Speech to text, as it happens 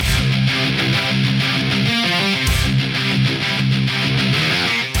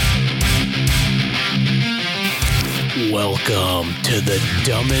Welcome to the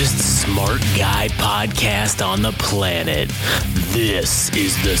dumbest smart guy podcast on the planet. This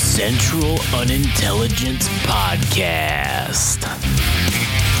is the Central Unintelligence Podcast.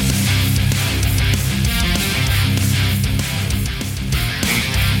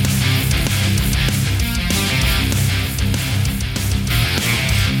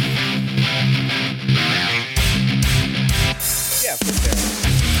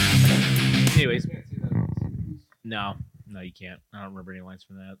 Anyways, no, you can't. I don't remember any lines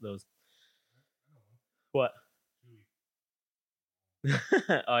from those. What?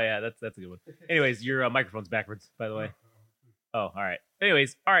 Oh yeah, that's a good one. Anyways, your microphone's backwards, by the way. Oh, all right.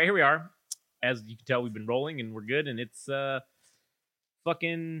 Anyways, all right, here we are. As you can tell, we've been rolling and we're good, and it's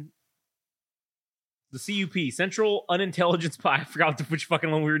fucking the CUP, Central Unintelligence Pod. I forgot which fucking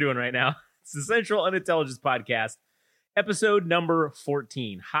one we were doing right now. It's the Central Unintelligence Podcast. Episode number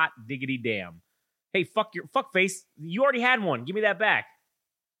 14. Hot diggity damn. Hey, fuck face. You already had one. Give me that back.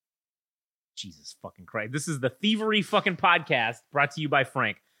 Jesus fucking Christ. This is the Thievery fucking podcast brought to you by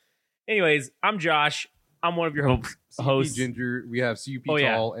Frank. Anyways, I'm Josh. I'm one of your hosts. CUP Ginger. We have CUP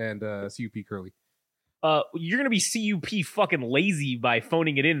Tall and CUP Curly. You're going to be CUP fucking lazy by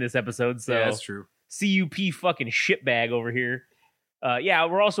phoning it in this episode. So yeah, that's true. CUP fucking shitbag over here. Yeah,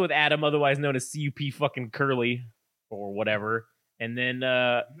 we're also with Adam, otherwise known as CUP fucking Curly. Or whatever, and then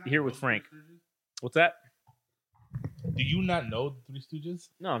here with Frank. What's that? Do you not know the Three Stooges?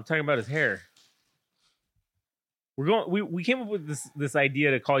 No, I'm talking about his hair. We came up with this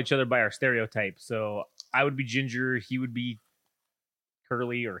idea to call each other by our stereotype. So I would be Ginger, he would be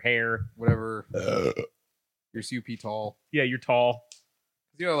Curly or Hair, whatever. You're CUP Tall. Yeah, you're tall.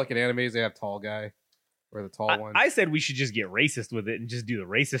 You know, like in animes, they have tall guy. Or the tall one. I said we should just get racist with it and just do the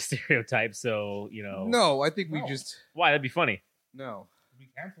racist stereotype. So, you know. No, I think we just. Why? That'd be funny. No. Be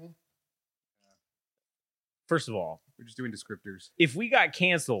canceled. First of all, we're just doing descriptors. If we got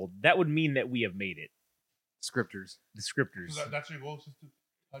canceled, that would mean that we have made it. Descriptors. So that's your goal, just to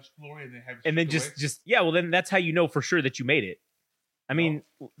touch glory and then have. And then just yeah. Well, then that's how you know for sure that you made it. I mean,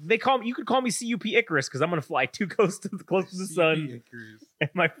 you could call me CUP Icarus because I'm gonna fly too close to the sun, Icarus. And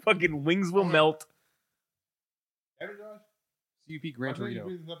my fucking wings will melt. Ever, Josh? CUP Gran Torino.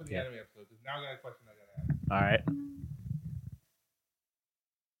 Yeah. Anime episode. Now I got a question I gotta ask. All right.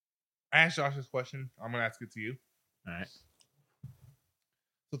 I asked Josh this question. I'm gonna ask it to you. All right.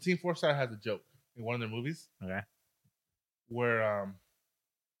 So Team 4-Star has a joke in one of their movies. Okay. Where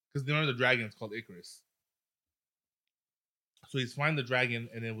because they know the dragon is called Icarus. So he's flying the dragon,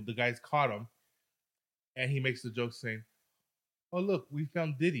 and then the guys caught him, and he makes the joke saying, "Oh look, we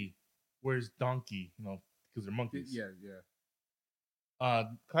found Diddy. Where's Donkey? You know." Because they're monkeys. Yeah.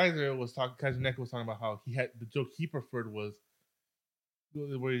 Kaiser Neko was talking about how he had the joke he preferred was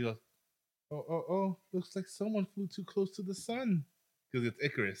where he goes, "Oh, looks like someone flew too close to the sun," because it's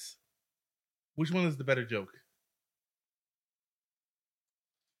Icarus. Which one is the better joke?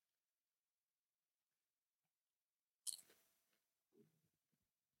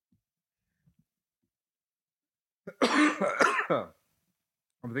 I'm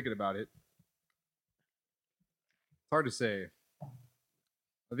thinking about it. Hard to say.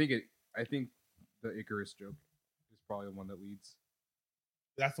 I think the Icarus joke is probably the one that leads.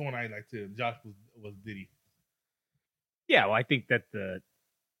 That's the one I like too. Josh was Diddy. Yeah, well, I think that the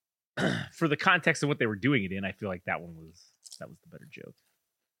for the context of what they were doing it in, I feel like that was the better joke.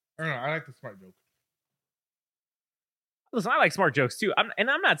 I don't know. I like the smart joke. Listen, I like smart jokes too. I'm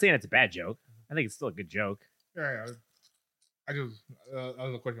not saying it's a bad joke. I think it's still a good joke. Yeah. I just that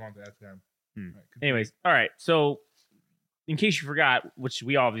was a question I wanted to ask him. Right, anyways, all right. So, in case you forgot, which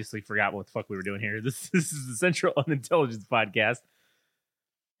we obviously forgot what the fuck we were doing here, this is the Central Unintelligence Podcast.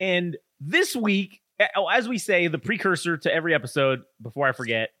 And this week, as we say, the precursor to every episode, before I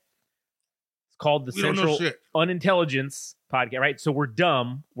forget, it's called the Central Unintelligence Podcast, right? So we're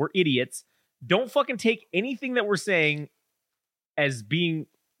dumb. We're idiots. Don't fucking take anything that we're saying as being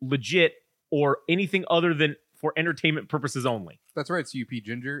legit or anything other than for entertainment purposes only. That's right, CUP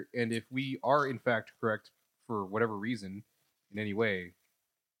Ginger. And if we are in fact correct for whatever reason in any way,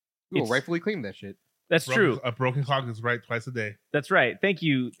 we will rightfully claim that shit. That's true. A broken clock is right twice a day. That's right. Thank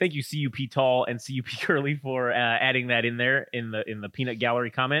you, CUP Tall and CUP Curly for adding that in there in the peanut gallery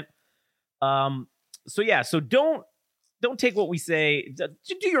comment. So don't take what we say.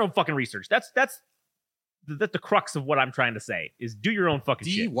 Do your own fucking research. That's the crux of what I'm trying to say is do your own fucking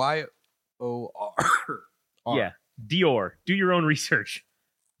shit. DYOR. Yeah, Dior. Do your own research.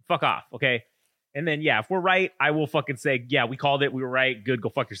 Fuck off, okay? And then, yeah, if we're right, I will fucking say, yeah, we called it. We were right. Good. Go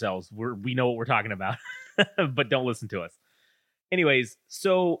fuck yourselves. We know what we're talking about. But don't listen to us. Anyways,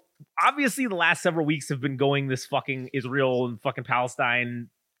 so obviously the last several weeks have been going this fucking Israel and fucking Palestine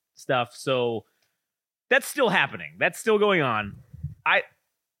stuff. So that's still happening. That's still going on. I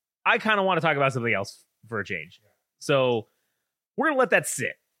kind of want to talk about something else for a change. So we're going to let that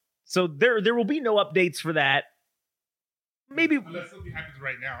sit. So there will be no updates for that. Maybe unless something happens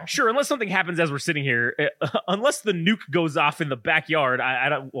right now. Sure, unless something happens as we're sitting here. Unless the nuke goes off in the backyard, I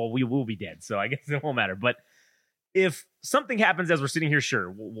don't. Well, we will be dead, so I guess it won't matter. But if something happens as we're sitting here,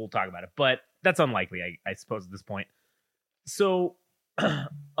 sure, we'll talk about it. But that's unlikely, I suppose, at this point. So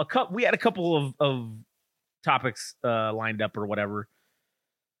we had a couple of topics lined up or whatever.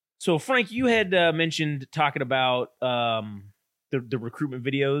 So Frank, you had mentioned talking about the recruitment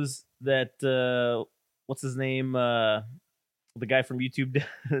videos that what's his name, the guy from YouTube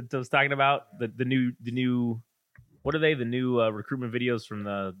was talking about the new what are they, the new recruitment videos from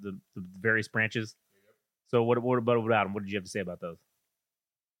the various branches. So what about them? What did you have to say about those?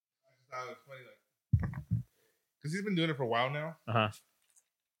 I thought it was funny, like, because he's been doing it for a while now.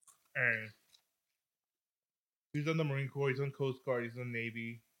 And he's done the Marine Corps, he's done Coast Guard, he's done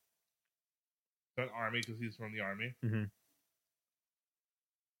Navy, he's done Army because he's from the Army. Mm-hmm.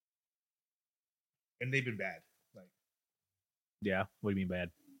 And they've been bad. Like, yeah, what do you mean bad?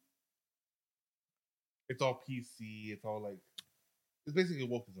 It's all PC. It's all like, it's basically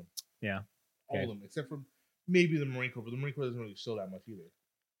wokeism. Yeah, all of them except for maybe the Marine Corps, but the Marine Corps doesn't really show that much either.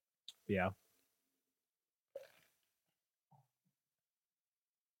 Yeah.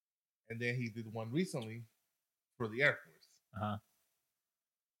 And then he did one recently for the Air Force.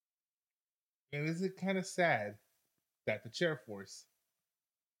 And is it kind of sad that the Air Force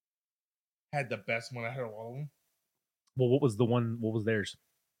had the best one out of all of them? Well, what was the one? What was theirs?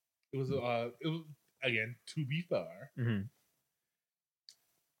 It was again, to be fair. Mm-hmm.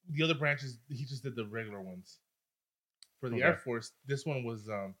 The other branches, he just did the regular ones. For the Okay. Air Force, this one was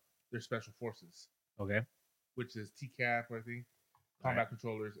their special forces. Okay. Which is TCAP, I think, combat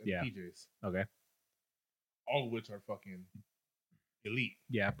controllers, and Yeah. PJs. Okay. All of which are fucking elite.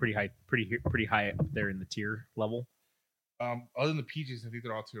 Yeah, pretty high up there in the tier level. Other than the PJs, I think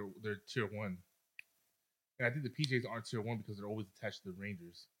they're all tier 1. And I think the PJs aren't tier 1 because they're always attached to the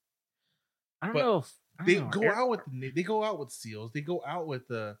Rangers. I don't But know if they go out with SEALs. They go out with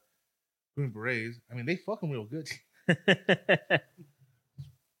the Green Berets. I mean, they fuck them real good.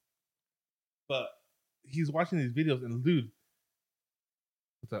 But he's watching these videos, and dude,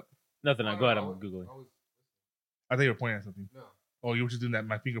 what's up? Nothing. Go ahead. I'm googling. I think you were pointing at something. No. Oh, you were just doing that.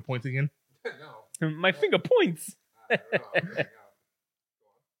 My finger points again. No. My finger points. I don't know.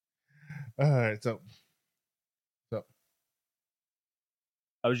 All right, so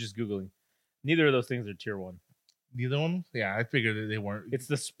I was just googling. Neither of those things are tier 1. neither one. Yeah, I figured that they weren't. It's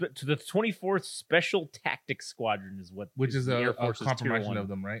the 24th Special Tactics Squadron is what, which is the Air a Force's confirmation tier 1. of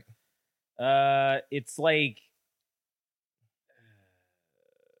them, right? It's like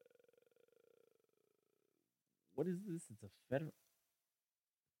what is this? It's a federal.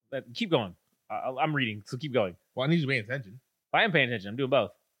 Keep going. I'm reading, so keep going. Well, I need you to pay attention. I am paying attention. I'm doing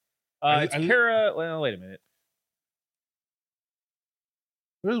both. It's I- Kara. Well, wait a minute.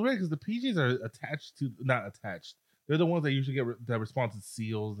 It was weird because the PJs are not attached. They're the ones that usually get that respond to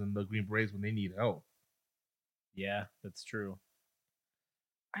SEALs and the Green Berets when they need help. Yeah, that's true.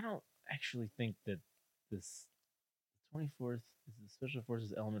 I don't actually think that this 24th is the Special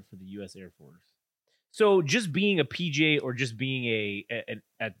Forces element for the U.S. Air Force. So just being a PJ or just being a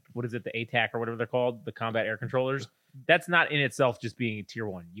what is it, the ATAC or whatever they're called, the combat air controllers, that's not in itself just being a tier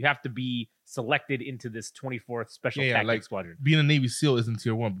 1. You have to be selected into this 24th Special Tactics like Squadron. Being a Navy SEAL isn't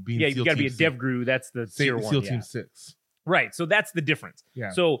tier 1, but being you got to be a DevGru. That's the tier 1. SEAL Team 6. Right. So that's the difference.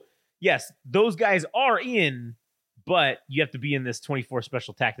 Yeah. So yes, those guys are in, but you have to be in this 24th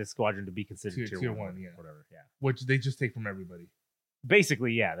Special Tactics Squadron to be considered tier 1. Yeah. Whatever. Yeah. Which they just take from everybody.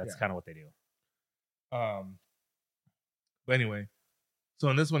 Basically, yeah, that's kind of what they do. But anyway, so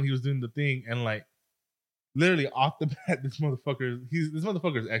in this one he was doing the thing, and like literally off the bat, this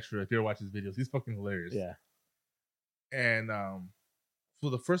motherfucker is extra. If you ever watch his videos, he's fucking hilarious. Yeah. And so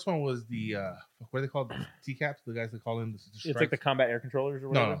the first one was the what are they called? TCAPs, the guys that call in the strikes. It's like the combat air controllers or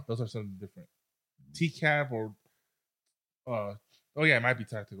whatever. No, those are something different. TCAP or oh yeah, it might be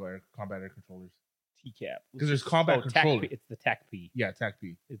tactical combat air controllers. TCAP. Because there's combat controller. It's the TACP. Yeah,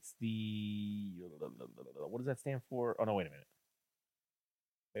 TACP. It's the what does that stand for? Oh no, wait a minute.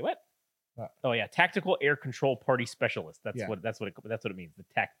 Wait, what? Oh yeah, Tactical Air Control Party Specialist. That's what it means. The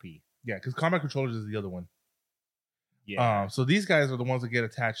TACP. Yeah, because combat controllers is the other one. Yeah. So these guys are the ones that get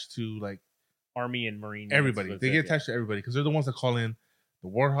attached to like Army and Marine. Everybody. They get attached to everybody because they're the ones that call in the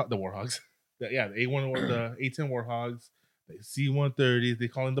Warhogs. The A1 or the A10 Warhogs, like C-130s. They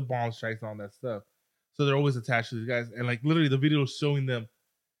call them the bomb strikes and all that stuff. So they're always attached to these guys. And like literally the video is showing them,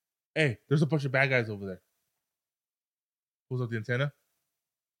 hey, there's a bunch of bad guys over there. Pulls up the antenna.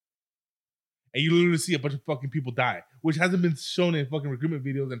 And you literally see a bunch of fucking people die, which hasn't been shown in fucking recruitment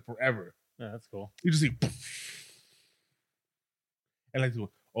videos in forever. Yeah, that's cool. You just see, and like,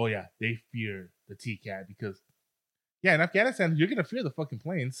 oh yeah, they fear the T-Cat because, yeah, in Afghanistan, you're gonna fear the fucking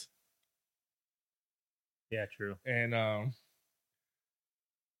planes. Yeah, true. And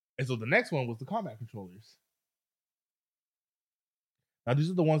so the next one was the combat controllers. Now these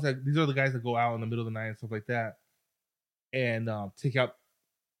are the guys that go out in the middle of the night and stuff like that, and take out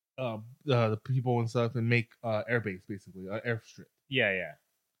the people and stuff and make airbase, basically airstrip. Yeah, yeah.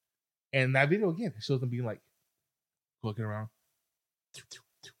 And that video again shows them being like looking around,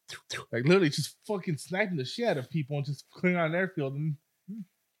 like literally just fucking sniping the shit out of people and just clearing out an airfield. And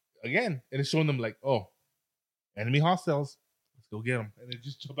again, and it's showing them like, oh, enemy hostiles, let's go get them. And they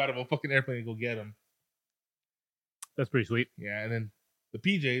just jump out of a fucking airplane and go get them. That's pretty sweet. Yeah, and then the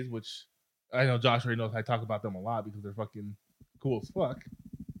PJs, which I know Josh already knows, I talk about them a lot because they're fucking cool as fuck.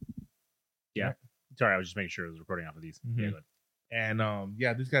 Yeah. Right. Sorry, I was just making sure I was recording off of these. Mm-hmm. Yeah, good. And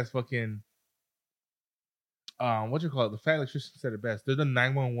yeah, these guys fucking what you call it? The fat electrician said it best. They're the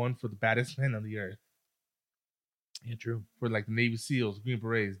 911 for the baddest men on the earth. Yeah, true. For like the Navy SEALs, Green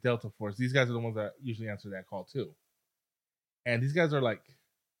Berets, Delta Force. These guys are the ones that usually answer that call too. And these guys are like,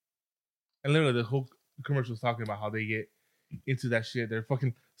 and literally the whole commercial is talking about how they get into that shit. They're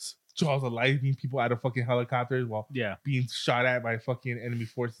fucking jaws of life, being people out of fucking helicopters while being shot at by fucking enemy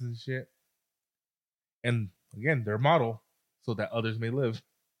forces and shit. And again, their model, so that others may live.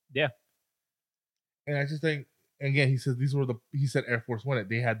 Yeah. And I just think, again, he said he said Air Force One,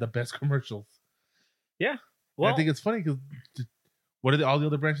 they had the best commercials. Yeah. Well, and I think it's funny because what are all the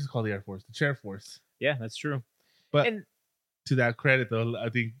other branches called the Air Force? The Chair Force. Yeah, that's true. But to that credit, though, I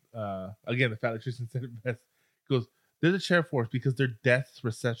think, again, the fat electrician said it best. He goes, they're the Chair Force because they're death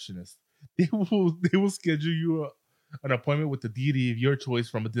receptionists. They will schedule you an appointment with the deity of your choice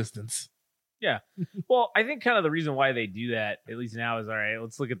from a distance. Yeah. Well, I think kind of the reason why they do that, at least now, is all right,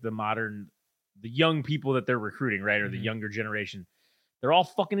 let's look at the young people that they're recruiting, right? Or the younger generation. They're all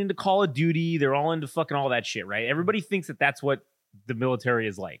fucking into Call of Duty. They're all into fucking all that shit, right? Everybody thinks that that's what the military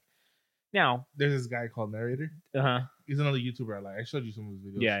is like. Now, there's this guy called Narrator. He's another YouTuber I like. I showed you some of his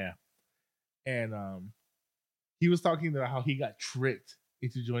videos. Yeah. And he was talking about how he got tricked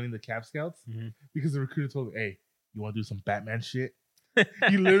into joining the Cap Scouts because the recruiter told him, hey, you want to do some Batman shit?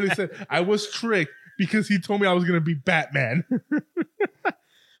 He literally said, I was tricked because he told me I was going to be Batman.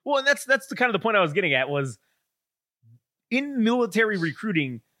 Well, and that's the kind of the point I was getting at was in military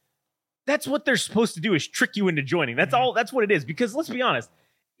recruiting, that's what they're supposed to do is trick you into joining. That's all. That's what it is. Because let's be honest,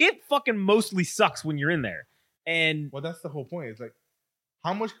 it fucking mostly sucks when you're in there. And well, that's the whole point. It's like,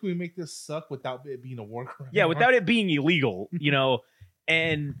 how much can we make this suck without it being a war crime? Yeah, without it being illegal,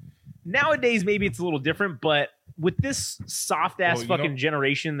 And nowadays, maybe it's a little different, but with this soft-ass fucking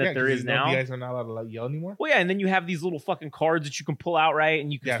generation that there is now... You guys are not allowed to yell anymore? Well, yeah, and then you have these little fucking cards that you can pull out, right?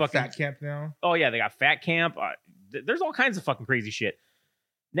 And you can fucking... Fat Camp now? Oh, yeah, they got Fat Camp. There's all kinds of fucking crazy shit.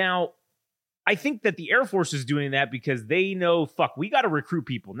 Now, I think that the Air Force is doing that because they know, we got to recruit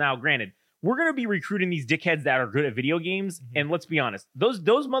people. Now, granted, we're going to be recruiting these dickheads that are good at video games. And let's be honest, those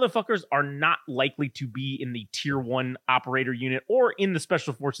motherfuckers are not likely to be in the tier 1 operator unit or in the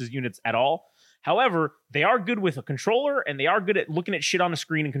special forces units at all. However, they are good with a controller and they are good at looking at shit on the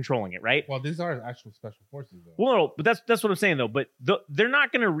screen and controlling it, right? Well, these are actual special forces, though. Well, no, but that's what I'm saying, though. But they're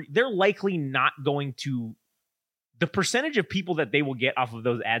not going to, they're likely not going to, the percentage of people that they will get off of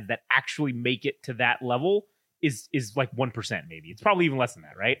those ads that actually make it to that level is like 1%, maybe. It's probably even less than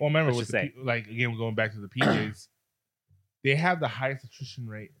that, right? Well, remember, again, going back to the PJs, they have the highest attrition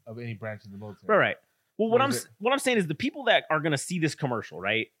rate of any branch in the military. Right. Well, what I'm saying is the people that are going to see this commercial,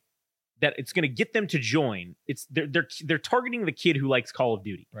 right? That it's going to get them to join. They're targeting the kid who likes Call of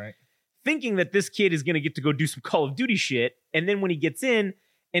Duty, right? Thinking that this kid is going to get to go do some Call of Duty shit, and then when he gets in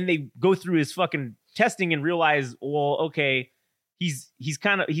and they go through his fucking testing and realize, well, okay, he's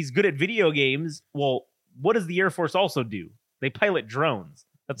good at video games. Well, what does the Air Force also do? They pilot drones.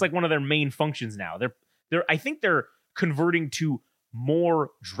 That's like one of their main functions now. I think they're converting to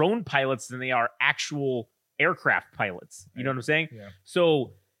more drone pilots than they are actual aircraft pilots. You know what I'm saying? Yeah.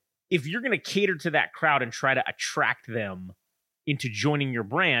 So if you're going to cater to that crowd and try to attract them into joining your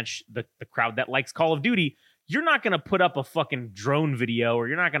branch, the crowd that likes Call of Duty, you're not going to put up a fucking drone video or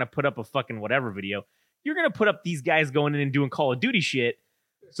you're not going to put up a fucking whatever video. You're going to put up these guys going in and doing Call of Duty shit.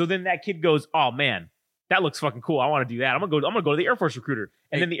 So then that kid goes, oh man, that looks fucking cool. I want to do that. I'm gonna go to the Air Force recruiter.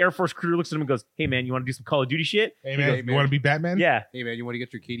 And then the Air Force recruiter looks at him and goes, hey man, you want to do some Call of Duty shit? Hey man, you want to be Batman? Yeah. Hey man, you want to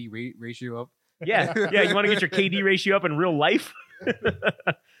get your KD ratio up? Yeah. Yeah. You want to get your KD ratio up in real life?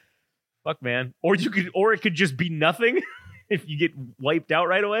 Fuck man. Or it could just be nothing if you get wiped out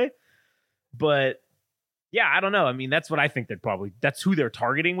right away. But yeah, I don't know. I mean, that's what I think that's who they're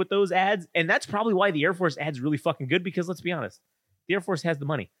targeting with those ads. And that's probably why the Air Force ad's really fucking good, because let's be honest, the Air Force has the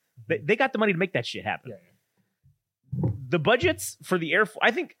money. They got the money to make that shit happen. Yeah. The budgets for the Air Force,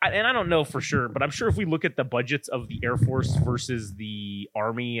 I think, and I don't know for sure, but I'm sure if we look at the budgets of the Air Force versus the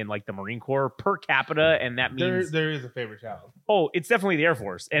Army and like the Marine Corps per capita, and that means there is a favorite child. Oh, it's definitely the Air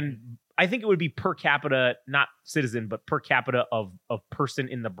Force. And I think it would be per capita, not citizen, but per capita of person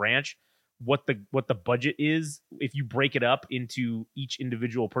in the branch. What the budget is, if you break it up into each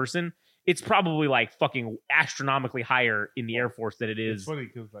individual person, it's probably like fucking astronomically higher in the Air Force than it is. It's funny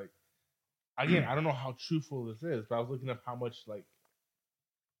because, like, again, I don't know how truthful this is, but I was looking up how much, like,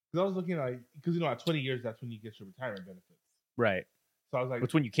 because I was looking because at 20 years, that's when you get your retirement benefits. Right. So I was like,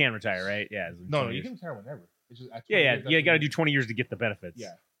 it's when you can retire, right? Yeah. No, you can retire whenever. It's just at 20 yeah. years, You got to do 20 years to get the benefits.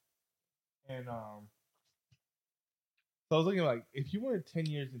 Yeah. And so I was looking like, if you were 20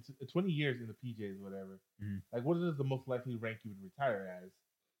 years in the PJs, or whatever, like what is the most likely rank you would retire as?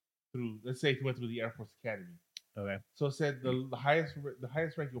 Through, let's say, if you went through the Air Force Academy. Okay. So it said the highest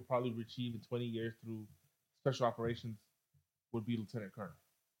rank you'll probably achieve in 20 years through special operations would be lieutenant colonel.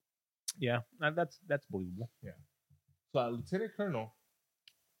 Yeah, that's believable. Yeah. So lieutenant colonel,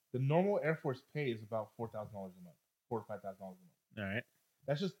 the normal Air Force pay is about $4,000 a month, $4,000 to $5,000 a month. All right.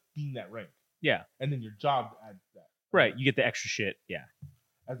 That's just being that rank. Yeah. And then your job adds that. Right. You get the extra shit. Yeah.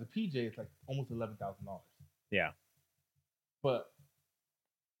 As a PJ, it's like almost $11,000. Yeah. But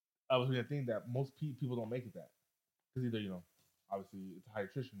I was going to think that most people don't make it that. Because either, obviously it's a high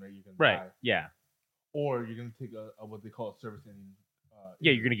attrition rate, you're going to die. Yeah. Or you're going to take a what they call a service ending.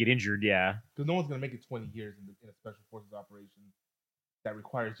 Yeah, you're going to get injured. Yeah. Because no one's going to make it 20 years in a special forces operation that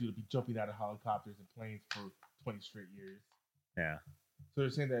requires you to be jumping out of helicopters and planes for 20 straight years. Yeah. So they're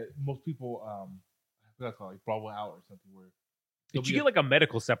saying that most people, I forgot it's called, like Bravo Out or something, where did you get like a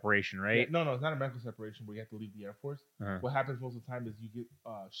medical separation, right? Yeah, no, it's not a medical separation where you have to leave the Air Force. Uh-huh. What happens most of the time is you get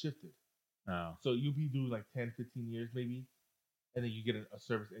shifted. Oh. So you'll be doing like 10, 15 years maybe, and then you get a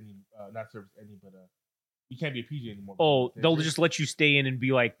service ending, not service ending, but you can't be a PJ anymore. Oh, they'll just let you stay in and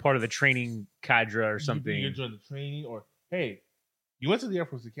be like part of the training cadre or something. You join the training, or hey, you went to the Air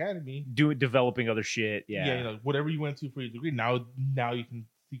Force Academy, developing other shit. Yeah, yeah, whatever you went to for your degree. Now you can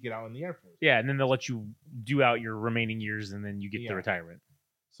seek it out in the Air Force. Yeah, and then they'll let you do out your remaining years, and then you get the retirement.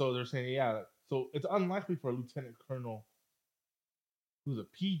 So they're saying, so it's unlikely for a lieutenant colonel who's a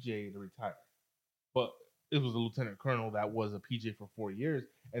PJ to retire, but it was a lieutenant colonel that was a PJ for 4 years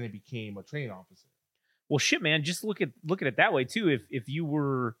and then became a training officer. Well, shit, man, just look at it that way too. If you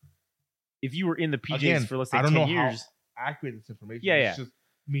were in the PJs Again, for, let's say, I don't 10 know years, how accurate this information. Yeah, It's just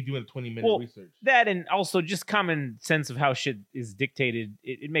me doing a 20-minute research. That, and also just common sense of how shit is dictated.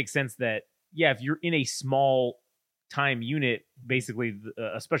 It makes sense that if you're in a small time unit, basically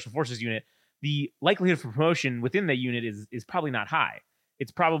a special forces unit, the likelihood for promotion within that unit is probably not high.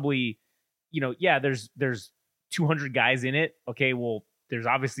 It's probably, there's 200 guys in it. Okay, well, there's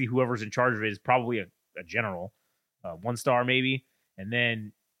obviously whoever's in charge of it is probably a general, 1-star maybe, and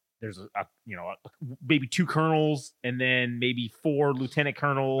then there's maybe 2 colonels, and then maybe 4 lieutenant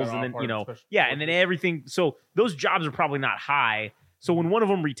colonels, and then and then everything. So those jobs are probably not high. So when one of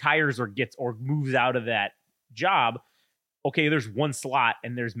them retires or moves out of that job, okay, there's 1 slot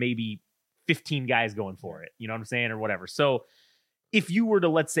and there's maybe 15 guys going for it. You know what I'm saying, or whatever. So if you were to,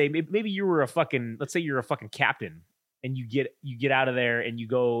 let's say, maybe you were let's say you're a fucking captain, and you get out of there and you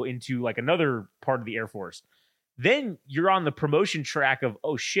go into like another part of the Air Force, then you're on the promotion track of,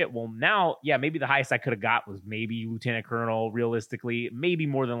 oh shit, well now, maybe the highest I could have got was maybe lieutenant colonel. Realistically, maybe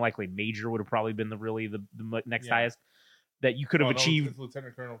more than likely major would have probably been the next highest that you could have achieved. It's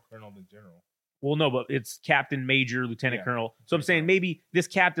lieutenant colonel, then general. Well, no, but it's captain, major, lieutenant colonel. So I'm saying maybe this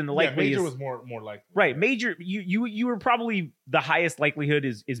captain, the likely major was more likely. Right, major. You were probably the highest likelihood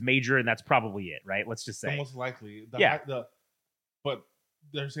is major, and that's probably it, right? Let's just say the most likely. But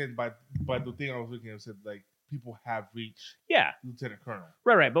they're saying by the thing I was looking at, it said like people have reached lieutenant colonel.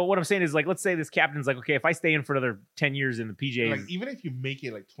 Right. But what I'm saying is, like, let's say this captain's like, okay, if I stay in for another 10 years in the PJs, like even if you make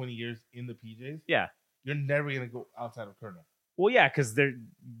it like 20 years in the PJs, you're never gonna go outside of colonel. Well, yeah, because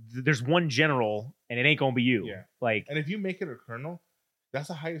there's 1 general, and it ain't gonna be you. Yeah. Like, and if you make it a colonel, that's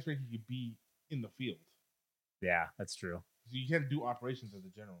the highest rank you could be in the field. Yeah, that's true. So you can't do operations as a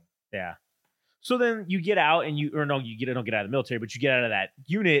general. Yeah. So then you get out and you don't get out of the military, but you get out of that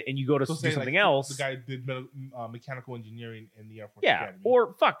unit and you go to do something else. The guy did mechanical engineering in the Air Force Academy.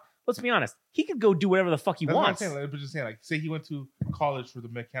 Or fuck, let's be honest, he could go do whatever the fuck he wants. What I'm saying. But just saying, like, say he went to college for the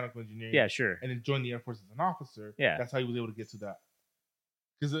mechanical engineering. Yeah, sure. And then joined the Air Force as an officer. Yeah, that's how he was able to get to that.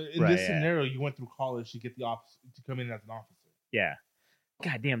 Because in this scenario, you went through college to get the to come in as an officer. Yeah.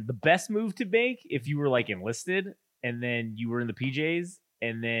 God damn, the best move to make if you were like enlisted and then you were in the PJs.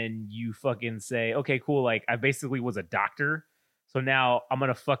 And then you fucking say, okay, cool. Like, I basically was a doctor. So now I'm going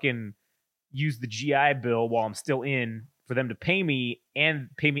to fucking use the GI Bill while I'm still in for them to pay me and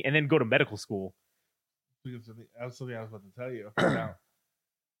then go to medical school. That's something I was about to tell you.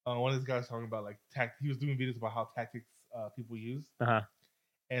 One of these guys talking about, like, he was doing videos about how tactics people use. Uh-huh.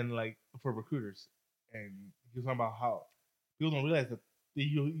 And, like, for recruiters. And he was talking about how people don't realize that they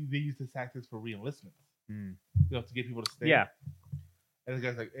use the tactics for re-enlistment. Mm. To get people to stay. Yeah. And the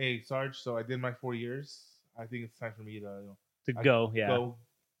guy's like, "Hey, Sarge, so I did my 4 years. I think it's time for me to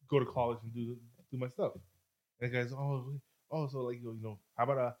go to college and do my stuff." And the guy's, "Oh, so like how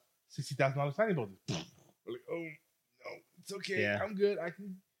about a $60,000 signing bonus?" We're like, "Oh no, it's okay. Yeah. I'm good.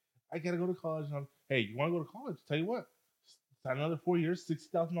 I gotta go to college." And hey, you want to go to college? Tell you what, sign another 4 years,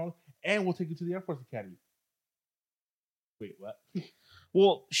 $60,000, and we'll take you to the Air Force Academy. Wait, what?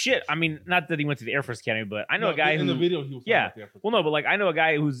 Well, shit. I mean, not that he went to the Air Force Academy, but I know a guy in the video he was. Yeah. Well, no, but like I know a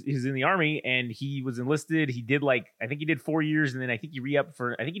guy who's in the Army and he was enlisted. He did I think he did 4 years, and then I think he re-upped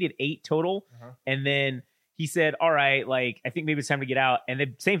for I think he did 8 total. Uh-huh. And then he said, "All right, like I think maybe it's time to get out." And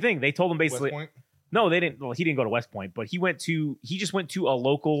the same thing. They told him basically. West Point? No, they didn't. Well, he didn't go to West Point, but he just went to a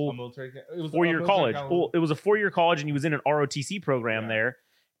local 4-year college. Well, it was a 4-year college, and he was in an ROTC program there.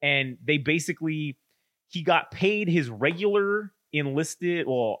 And they basically he got paid his regular enlisted.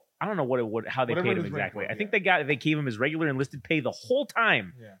 Well, I don't know how they paid him exactly. I think they gave him his regular enlisted pay the whole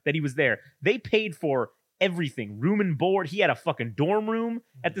time that he was there. They paid for everything, room and board. He had a fucking dorm room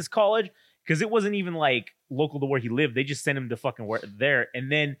at this college because it wasn't even like local to where he lived. They just sent him to fucking there, and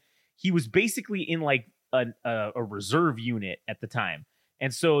then he was basically in like a reserve unit at the time.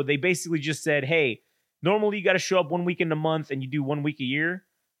 And so they basically just said, "Hey, normally you got to show up 1 weekend a month and you do 1 week a year.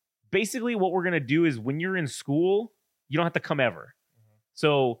 Basically, what we're gonna do is when you're in school, you don't have to come ever."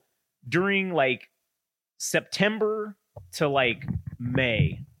 So during like September to like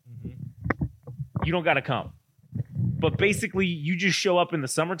May, you don't got to come. But basically, you just show up in the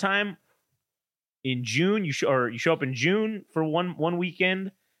summertime. In June, you show up in June for one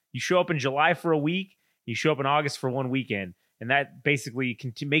weekend. You show up in July for a week. You show up in August for 1 weekend, and that basically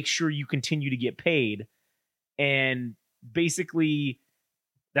make sure you continue to get paid. And basically,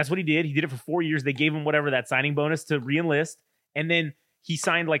 that's what he did. He did it for 4 years. They gave him whatever that signing bonus to re-enlist, and then he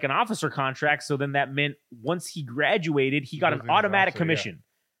signed like an officer contract. So then that meant once he graduated, he got an automatic commission.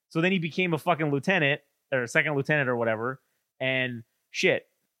 Yeah. So then he became a fucking lieutenant or second lieutenant or whatever. And shit,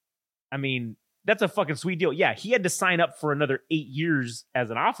 I mean, that's a fucking sweet deal. Yeah, he had to sign up for another 8 years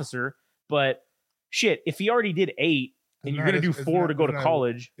as an officer, but shit, if he already did 8 and you're going to do 4 to go to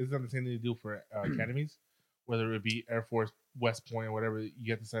college. Isn't that the same thing you do for academies? Whether it be Air Force, West Point, or whatever, you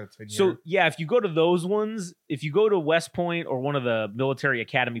get to sign a 10 year. So, yeah, if you go to those ones, if you go to West Point or one of the military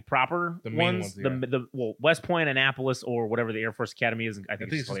academy proper the main ones, West Point, Annapolis, or whatever the Air Force Academy is, I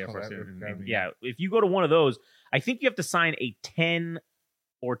think it's called the Air Force Academy. Yeah, if you go to one of those, I think you have to sign a 10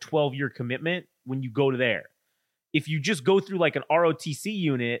 or 12-year commitment when you go to there. If you just go through like an ROTC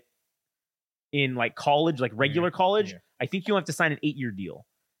unit in like college, like regular college, I think you'll have to sign an 8-year deal.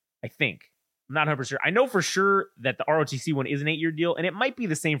 I think. I'm not 100% sure. I know for sure that the ROTC one is an 8-year deal, and it might be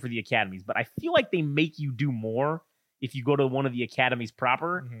the same for the academies, but I feel like they make you do more if you go to one of the academies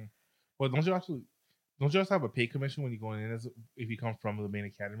proper. Mm-hmm. Well, don't you also have a pay commission when you go in if you come from the main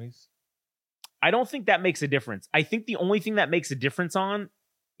academies? I don't think that makes a difference. I think the only thing that makes a difference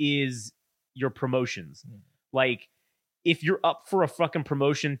is your promotions. Like, if you're up for a fucking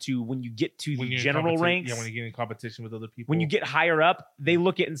promotion to when you get to the general ranks. Yeah, when you get in competition with other people. When you get higher up, they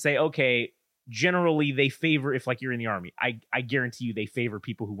look at it and say, okay, generally they favor, if like you're in the Army, I guarantee you they favor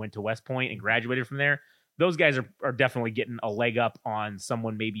people who went to West Point and graduated from there. Those guys are definitely getting a leg up on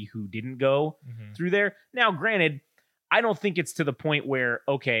someone maybe who didn't go through there. Now, granted, I don't think it's to the point where,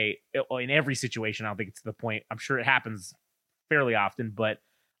 okay, in every situation, I don't think it's to the point. I'm sure it happens fairly often, but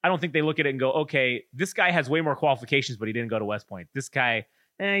I don't think they look at it and go, okay, this guy has way more qualifications, but he didn't go to West Point. This guy,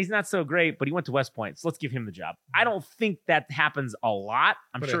 he's not so great, but he went to West Point, so let's give him the job. I don't think that happens a lot.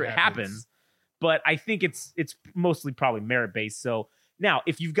 I'm sure it happens, but I think it's mostly probably merit-based. So now,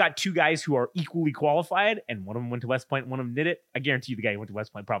 if you've got two guys who are equally qualified, and one of them went to West Point, one of them did it, I guarantee you the guy who went to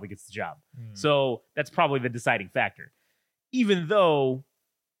West Point probably gets the job. So that's probably the deciding factor. Even though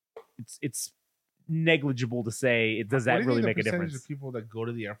it's negligible to say it does What that do you really think make the a percentage difference. of people that go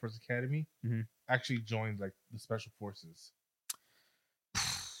to the Air Force Academy Mhm. actually join like the special forces?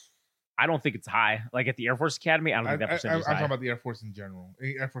 I don't think it's high. Like at the Air Force Academy, I don't think that percentage is I'm high. talking about the Air Force in general,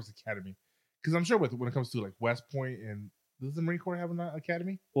 Air Force Academy, because I'm sure when it comes to like West Point and does the Marine Corps have an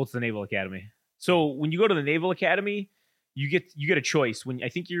academy? Well, it's the Naval Academy. So when you go to the Naval Academy, you get a choice. When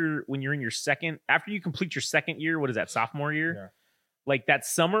you're in your second, after you complete your second year, what is that, sophomore year? Yeah. Like that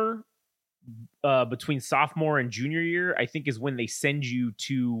summer between sophomore and junior year, I think is when they send you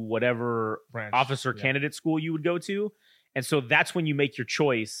to whatever Branch. officer Yeah. candidate school you would go to. And so that's when you make your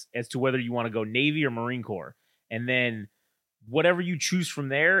choice as to whether you want to go Navy or Marine Corps. And then whatever you choose from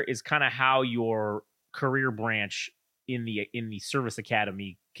there is kind of how your career branch in the service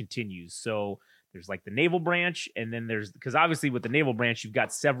academy continues. So there's like the naval branch, and then there's, because obviously with the naval branch, you've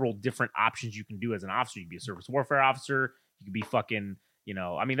got several different options you can do as an officer. You can be a surface warfare officer. You can be fucking,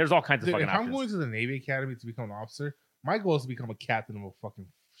 I mean, there's all kinds of Dude, fucking if options. I'm going to the Navy Academy to become an officer, my goal is to become a captain of a fucking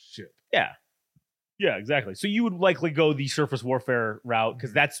ship. Yeah. Yeah, exactly. So you would likely go the surface warfare route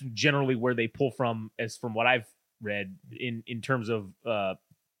because that's generally where they pull from, as from what I've read in terms of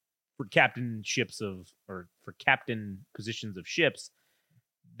for captain positions of ships,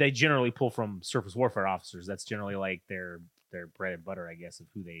 they generally pull from surface warfare officers. That's generally like their bread and butter, I guess, of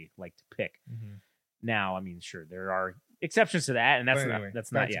who they like to pick. Mm-hmm. Now, I mean, sure, there are exceptions to that, and that's But anyway, not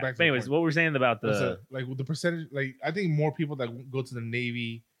back yeah. to But anyways, point. what we're saying about like with the percentage, like I think more people that go to the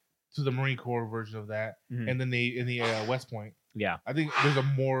Navy, to the Marine Corps version of that, Mhm. and then they in the West Point. Yeah, I think there's a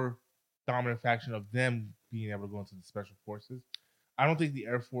more dominant faction of them being able to go into the special forces. I don't think the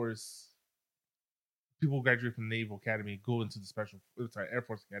Air Force people who graduate from the Naval Academy go into the Air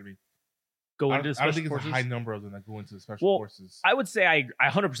Force Academy. go I into don't special think forces. it's a high number of them that go into the special Well, forces. I would say I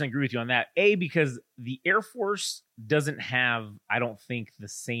 100% agree with you on that. Because the Air Force doesn't have, I don't think, the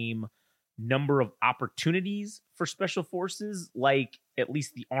same number of opportunities for special forces like at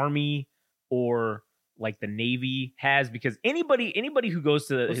least the Army or like the Navy has, because anybody who goes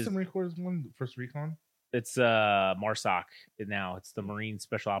to What's the Marine Corps' one? First Recon? it's MARSOC now. It's the Marine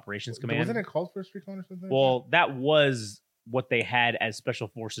Special Operations Command. Wasn't it called First Recon or something? Well, that was what they had as special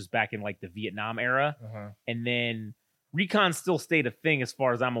forces back in like the Vietnam era. Uh-huh. And then recon still stayed a thing as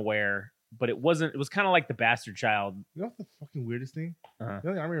far as I'm aware, but it was kind of like the bastard child. You know what's the fucking weirdest thing? Uh-huh. You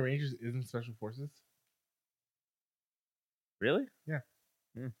know the Army Rangers isn't special forces? Really? Yeah.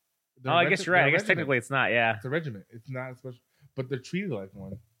 Oh, I guess you're right. I guess technically it's not. Yeah. It's a regiment. It's not a special, but they're treated like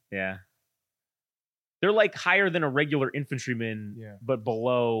one. Yeah. They're like higher than a regular infantryman, but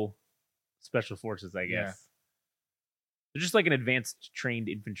below special forces, I guess. Yeah. They're just like an advanced trained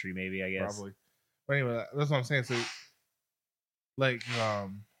infantry, maybe, I guess. Probably. But anyway, that's what I'm saying. So, like,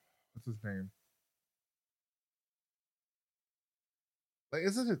 what's his name? Like,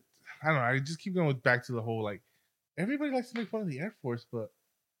 isn't it? I don't know. I just keep going back to the whole like, everybody likes to make fun of the Air Force, but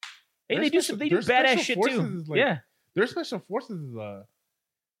hey, they do badass shit too. Yeah, their special forces is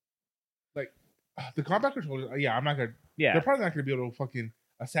like the combat controllers. Yeah, I'm not gonna. Yeah, they're probably not gonna be able to fucking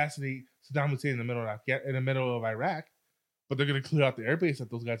assassinate Saddam Hussein in the middle of Iraq, but they're gonna clear out the airbase that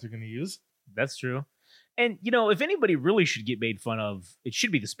those guys are gonna use. That's true. And if anybody really should get made fun of, it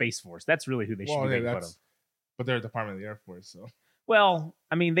should be the Space Force. That's really who they should be made fun of. But they're a department of the Air Force, so. Well,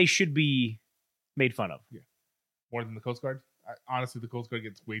 I mean, they should be made fun of. Yeah. More than the Coast Guard. Honestly, the Coast Guard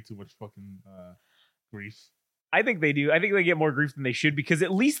gets way too much fucking grief. I think they do. I think they get more grief than they should, because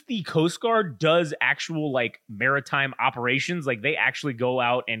at least the Coast Guard does actual like maritime operations. Like they actually go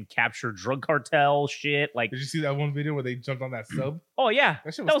out and capture drug cartel shit. Like, did you see that one video where they jumped on that sub? Oh yeah,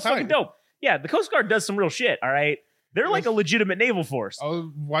 that was fucking dope. Yeah, the Coast Guard does some real shit. All right, they're like a legitimate naval force. I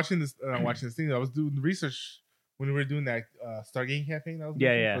was watching this thing. I was doing research when we were doing that Stargate campaign. That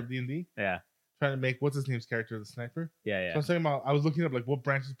was for D&D. Yeah. Trying to make what's his name's character the sniper. Yeah. So I was talking about, I was looking up like what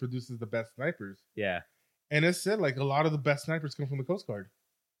branches produces the best snipers. Yeah. And it said like a lot of the best snipers come from the Coast Guard.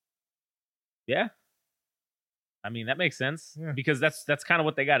 Yeah. I mean, that makes sense because that's kind of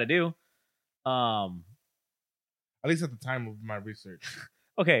what they got to do. At least at the time of my research.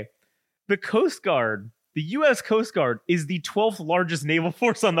 Okay. The Coast Guard, the U.S. Coast Guard, is the 12th largest naval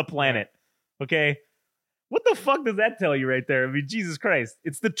force on the planet. Okay. What the fuck does that tell you right there? I mean, Jesus Christ.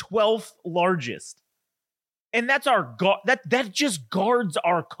 It's the 12th largest. And that's our that just guards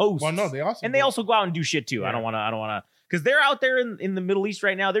our coast. Well, no, they also go out and do shit too. Yeah. I don't want to because they're out there in the Middle East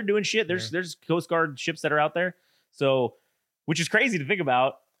right now. They're doing shit. There's Coast Guard ships that are out there. So, which is crazy to think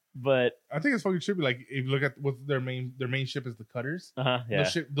about, but I think it's fucking trippy. Like if you look at what their main ship is, the cutters. Yeah.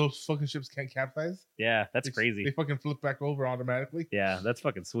 Those fucking ships can't capsize. Yeah, that's crazy. They fucking flip back over automatically. Yeah, that's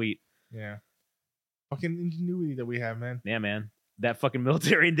fucking sweet. Yeah. Fucking ingenuity that we have, man. Yeah, man. that fucking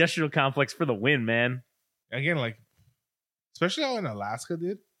military industrial complex for the win, man. Again, like, especially out in Alaska,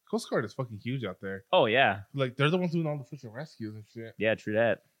 dude. Coast Guard is fucking huge out there. Oh yeah, Like, they're the ones doing all the freaking rescues and shit. yeah, true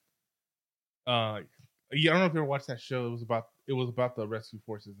that. Yeah, I don't know if you ever watched that show. It was about the rescue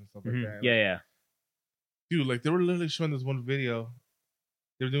forces and stuff like that. Yeah, yeah. Dude, like, they were literally showing this one video.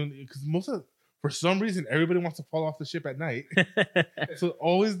 They were doing, because for some reason, everybody wants to fall off the ship at night. So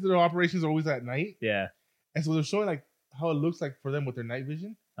always their operations are always at night. Yeah. And so they're showing like how it looks like for them with their night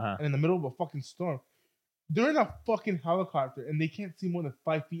vision. Uh-huh. And in the middle of a fucking storm, they're in a fucking helicopter and they can't see more than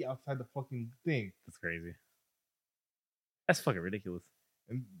 5 feet outside the fucking thing. That's crazy. That's fucking ridiculous.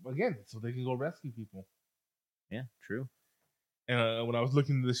 And again, so they can go rescue people. Yeah, true. And when I was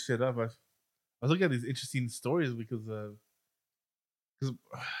looking this shit up, I was looking at these interesting stories because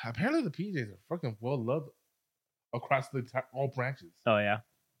apparently the PJs are fucking well loved across all branches. Oh yeah.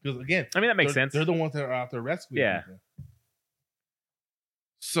 Because again, I mean that makes sense. They're the ones that are out there rescuing people.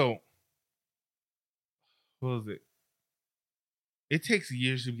 So, what was it? It takes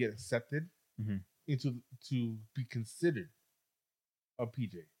years to get accepted to be considered a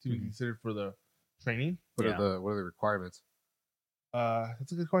PJ, to be considered for the training. What are the requirements?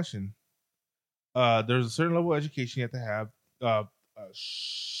 That's a good question. There's a certain level of education you have to have.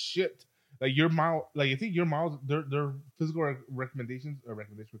 Shit, like your mile, like I think your miles, their physical recommendation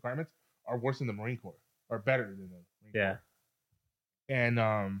requirements are worse than the Marine Corps, or better than the Marine Corps. And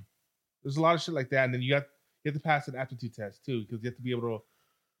there's a lot of shit like that. And then you have to pass an aptitude test too, because you have to be able to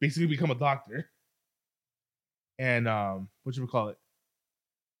basically become a doctor. And what you would call it.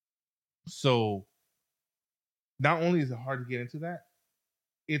 So not only is it hard to get into that,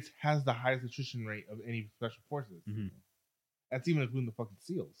 it has the highest attrition rate of any special forces. That's even including the fucking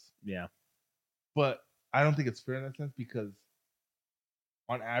SEALs. Yeah. But I don't think it's fair in that sense because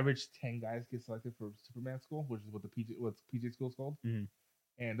on average, 10 guys get selected for Superman school, which is what PJ school is called.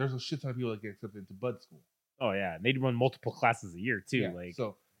 And there's a shit ton of people that get accepted into Bud school. Oh yeah, and they run multiple classes a year too. Yeah, like,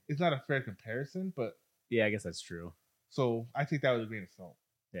 so it's not a fair comparison, but yeah, I guess that's true. So I take that with a grain of salt.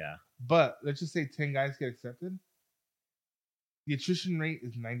 Yeah. But let's just say 10 guys get accepted. The attrition rate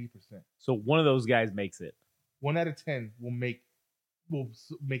is 90%. So one of those guys makes it. 1 out of 10 will make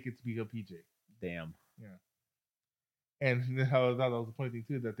it to be a PJ. Damn. Yeah. And that was the funny thing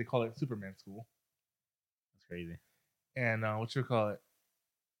too, that they call it Superman school. That's crazy. And what you call it?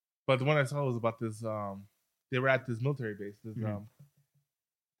 But the one I saw was about this. They were at this military base. I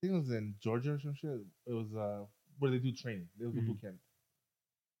think it was in Georgia or some shit. It was where they do training. It was a boot camp.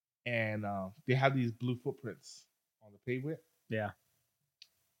 And they have these blue footprints on the pavement. Yeah.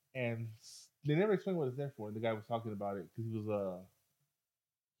 And they never explained what it's there for. And the guy was talking about it because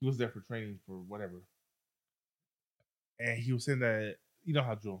he was there for training for whatever. And he was saying that, you know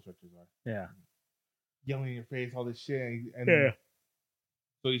how drill instructors are. Yeah. Yelling in your face, all this shit. And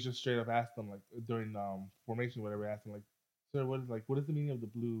so he just straight up asked them, like, during formation or whatever, asked him, like, sir, what is the meaning of the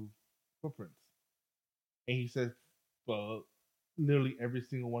blue footprints? And he said, well, literally every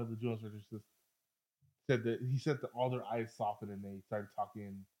single one of the drill instructors said that all their eyes softened and they started talking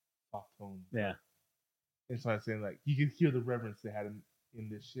in soft tones. Yeah. And so I was saying, like, you could hear the reverence they had in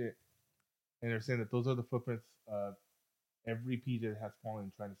this shit. And they're saying that those are the footprints of every PJ that has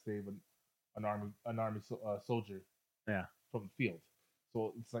fallen trying to save an army soldier from the field.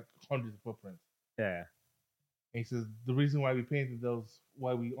 So it's like hundreds of footprints. Yeah. And he says the reason why we painted those,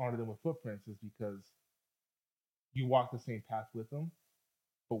 why we honor them with footprints, is because you walk the same path with them.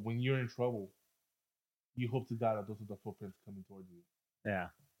 But when you're in trouble, you hope to God that those are the footprints coming towards you. Yeah.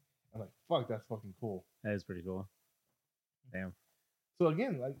 I'm like, fuck, that's fucking cool. That is pretty cool. Damn. So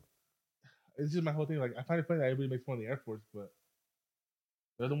again, like, it's just my whole thing. Like, I find it funny that everybody makes fun of the Air Force, but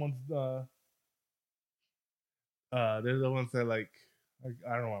they're the ones. They're the ones that like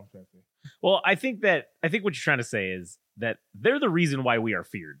I don't know what I'm trying to say. Well, I think what you're trying to say is that they're the reason why we are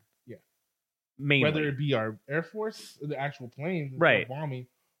feared. Yeah. Mainly. Whether it be our Air Force, the actual planes, right, bombing,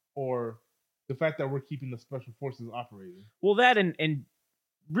 or the fact that we're keeping the special forces operating. Well, that and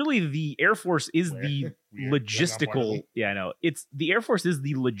really the Air Force is the logistical. Yeah, I know. It's the Air Force is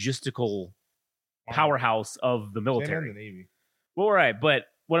the logistical powerhouse of the military. And the Navy. Well, right, but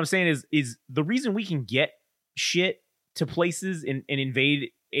what I'm saying is the reason we can get shit to places and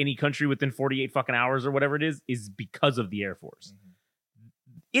invade any country within 48 fucking hours or whatever it is because of the Air Force.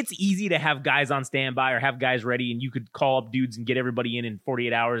 It's easy to have guys on standby or have guys ready, and you could call up dudes and get everybody in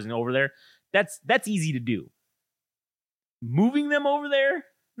 48 hours and over there. That's easy to do. Moving them over there,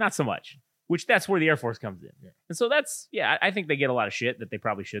 not so much. Which that's where the Air Force comes in. Yeah. And so that's, I think they get a lot of shit that they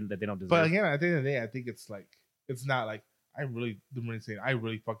probably shouldn't, that they don't deserve. But again, at the end of the day, I think it's not like, the Marines saying, I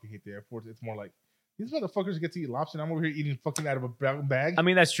really fucking hate the Air Force. It's more like, These motherfuckers get to eat lobster, and I'm over here eating fucking out of a brown bag. I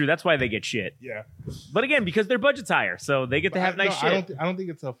mean, that's true. That's why they get shit. Yeah. But again, because their budget's higher, so they get to have nice shit. I don't think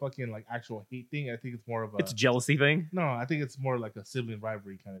it's a fucking like actual hate thing. I think it's more of a... It's a jealousy thing? No, I think it's more like a sibling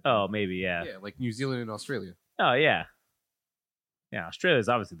rivalry kind of thing. Oh, maybe, yeah. Yeah, like New Zealand and Australia. Oh, yeah. Yeah, Australia's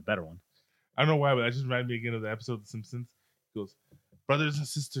obviously the better one. I don't know why, but that just reminded me again of the episode of The Simpsons. It goes, brothers and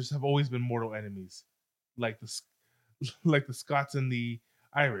sisters have always been mortal enemies. Like the Scots and the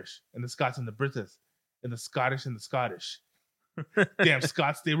Irish, and the Scots and the British, and the Scottish and the Scottish. Damn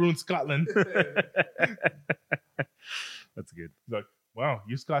Scots, they ruined Scotland. That's good. Like, wow,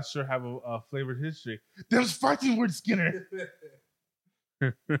 you Scots sure have a flavored history. Them's fighting words, Skinner.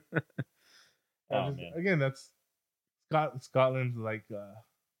 Man. Again, that's Scotland's like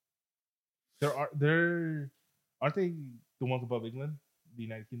aren't they the ones above England, the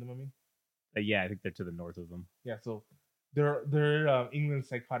United Kingdom? I mean, Yeah, I think they're to the north of them. yeah. So they're England's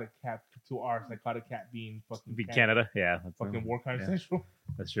psychotic cat to our psychotic cat being fucking Canada. Yeah, that's fucking war crime central.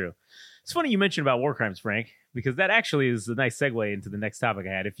 That's true. It's funny you mentioned about war crimes, Frank, because that actually is a nice segue into the next topic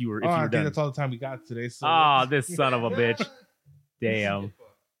I had. If you were I done. think that's all the time we got today. So This son of a bitch. Damn.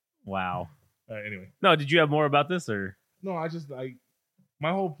 Wow. Anyway, No, did you have more about this or? no, I just like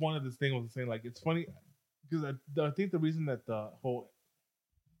my whole point of this thing was saying like it's funny because I think the reason that the whole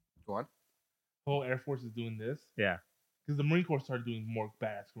Air Force is doing this, Yeah. because the Marine Corps started doing more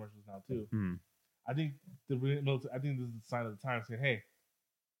badass commercials now too. Hmm. I think I think this is the sign of the time saying, hey,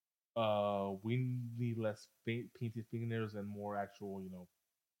 we need less painted fingernails and more actual,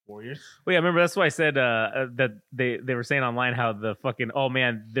 warriors. Well, yeah, remember that's why I said that they were saying online how the fucking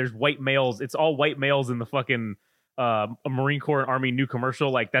there's white males. It's all white males in the fucking a Marine Corps and Army new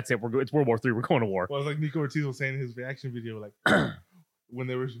commercial. Like that's it. It's World War III. We're going to war. Well, it's like Nico Ortiz was saying in his reaction video, like when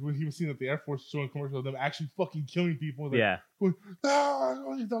he was seeing that the Air Force showing commercials of them actually fucking killing people. Like, Yeah. Going,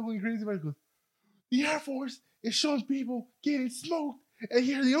 he's not going crazy about it. He goes, the Air Force is showing people getting smoked, and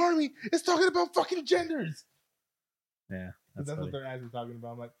here the Army is talking about fucking genders. Yeah. That's what they're actually talking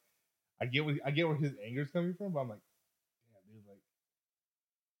about. I'm like, I get where his anger is coming from, but I'm like, yeah, dude, like,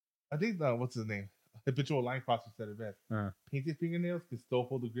 I think what's his name? Habitual line crosser said it best. Painted fingernails can still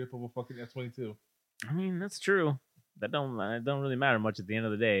hold the grip of a fucking F-22. I mean, that's true. That don't really matter much at the end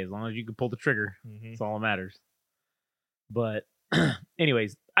of the day, as long as you can pull the trigger. That's all that matters. But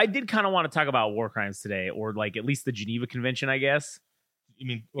anyways, I did kind of want to talk about war crimes today, or like at least the Geneva Convention, I guess. You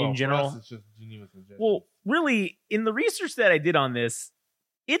mean in general? For us, it's just Geneva Convention. Well, really, in the research that I did on this,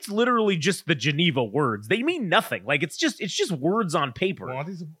 it's literally just the Geneva words. They mean nothing. Like it's just words on paper. Well,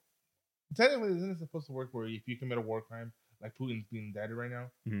 technically, isn't it supposed to work where if you commit a war crime, like Putin's being indicted right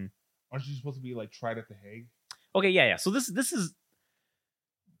now, aren't you supposed to be like tried at the Hague? Okay, yeah. So this is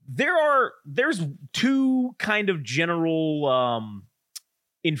there's two kind of general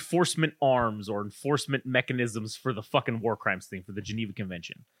enforcement arms or enforcement mechanisms for the fucking war crimes thing for the Geneva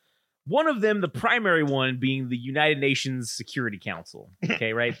Convention. One of them, the primary one, being the United Nations Security Council.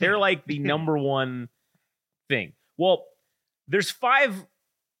 Okay, right? They're like the number one thing. Well, there's 5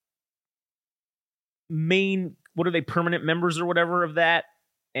 main, what are they, permanent members or whatever of that?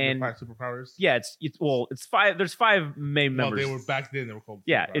 And 5 superpowers. Yeah, it's 5. There's 5 main members. No, they were back then. They were called.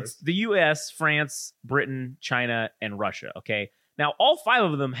 Yeah, it's the U.S., France, Britain, China, and Russia. Okay, now all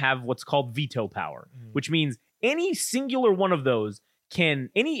 5 of them have what's called veto power, which means any singular one of those can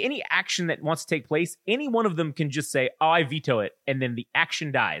any action that wants to take place, any one of them can just say, "Oh, I veto it," and then the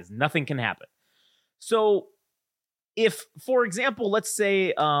action dies. Nothing can happen. So, if, for example, let's say,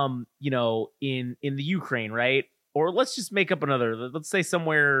 in the Ukraine, right? Or let's just make up another. Let's say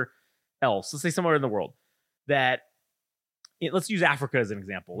somewhere else. Let's say somewhere in the world let's use Africa as an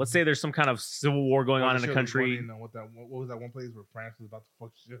example. Let's say there's some kind of civil war going on in a country. What was that one place where France was about to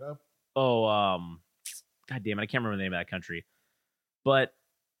fuck shit up? Oh, God damn it, I can't remember the name of that country. But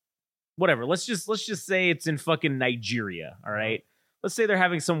whatever. Let's just say it's in fucking Nigeria. All right. Let's say they're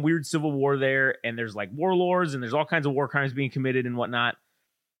having some weird civil war there, and there's like warlords, and there's all kinds of war crimes being committed and whatnot.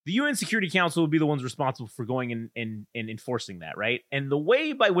 The UN Security Council would be the ones responsible for going and enforcing that, right? And the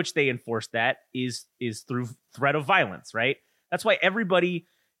way by which they enforce that is through threat of violence, right? That's why everybody,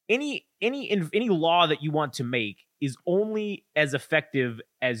 any law that you want to make is only as effective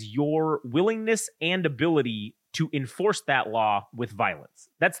as your willingness and ability to enforce that law with violence.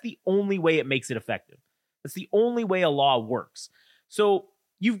 That's the only way it makes it effective. That's the only way a law works. So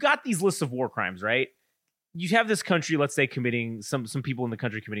you've got these lists of war crimes, right? You have this country, let's say, committing some people in the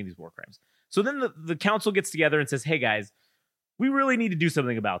country committing these war crimes. So then the council gets together and says, hey guys, we really need to do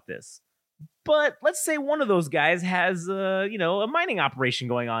something about this. But let's say one of those guys has, a mining operation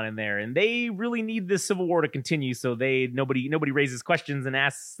going on in there, and they really need this civil war to continue. So nobody raises questions and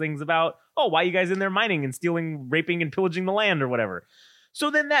asks things about, oh, why are you guys in there mining and stealing, raping, and pillaging the land or whatever. So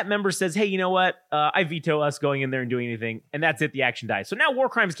then that member says, hey, you know what? I veto us going in there and doing anything, and that's it. The action dies. So now war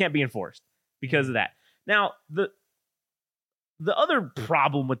crimes can't be enforced because of that. Now the other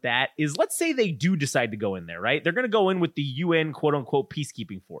problem with that is, let's say they do decide to go in there, right? They're going to go in with the UN quote unquote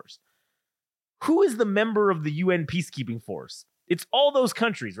peacekeeping force. Who is the member of the UN peacekeeping force? It's all those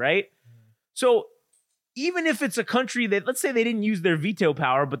countries, right? So even if it's a country that, let's say they didn't use their veto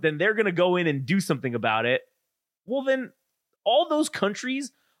power, but then they're going to go in and do something about it, well, then all those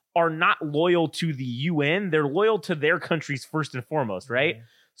countries are not loyal to the UN. They're loyal to their countries first and foremost, right? Mm-hmm.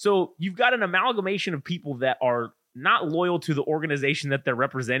 So you've got an amalgamation of people that are not loyal to the organization that they're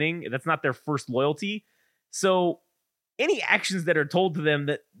representing. That's not their first loyalty. So any actions that are told to them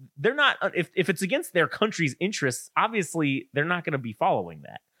that they're not, if it's against their country's interests, obviously they're not going to be following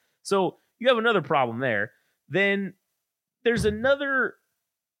that. So you have another problem there. Then there's another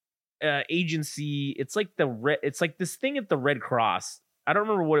agency. It's like it's like this thing at the Red Cross. I don't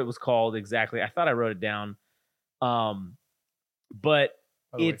remember what it was called exactly. I thought I wrote it down. But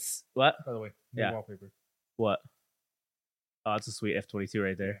it's what? By the way, yeah. Wallpaper. What? Oh, it's a sweet F-22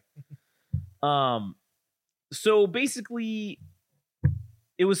 right there. So basically,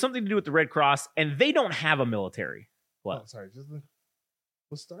 it was something to do with the Red Cross, and they don't have a military. What? Oh, sorry.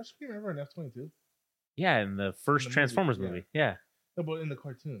 Was Starscream ever an F-22? Yeah, in the first Transformers movie. Yeah. No, but in the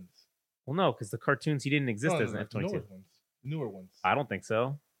cartoons. Well, no, because the cartoons, he didn't exist as an F-22. Newer ones. I don't think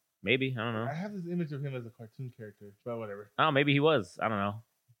so. Maybe. I don't know. I have this image of him as a cartoon character, but whatever. Oh, maybe he was. I don't know.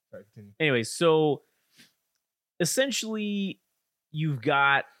 Sorry, continue. Anyway, so essentially, you've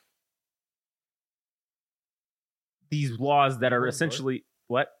got these laws that are essentially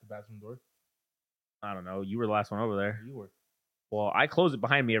what? The bathroom door. I don't know. You were the last one over there. You were. Well, I close it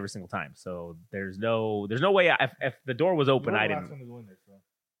behind me every single time, so there's no way. If the door was open, I didn't. Last one to go in there, so.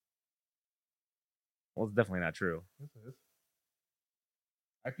 Well, it's definitely not true. Yes, it is.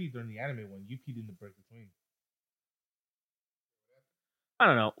 I peed during the anime one. You peed in the break between. I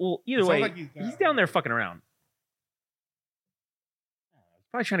don't know. Well, either way, like he's down there fucking around. He's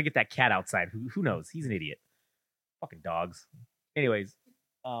probably trying to get that cat outside. Who knows? He's an idiot. Fucking dogs. Anyways,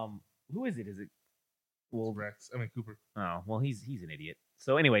 who is it? Is it? Well, Rex. I mean Cooper. Oh, well, he's an idiot.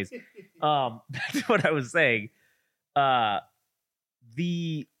 So, anyways, back to what I was saying. I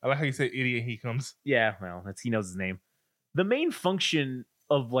like how you say idiot. He comes. Yeah, well, he knows his name. The main function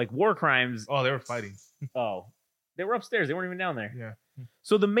of like war crimes. Oh, they were fighting. Oh, they were upstairs. They weren't even down there. Yeah.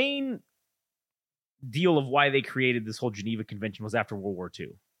 So the main deal of why they created this whole Geneva Convention was after World War II,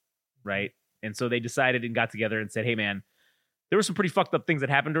 right? And so they decided and got together and said, hey, man, there were some pretty fucked up things that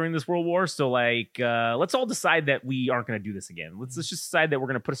happened during this World War. So, like, let's all decide that we aren't going to do this again. Let's just decide that we're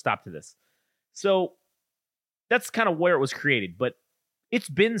going to put a stop to this. So that's kind of where it was created. But it's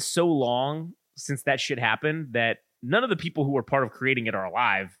been so long since that shit happened that none of the people who were part of creating it are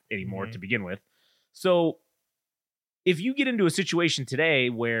alive anymore to begin with. So if you get into a situation today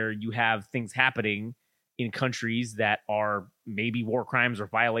where you have things happening in countries that are maybe war crimes or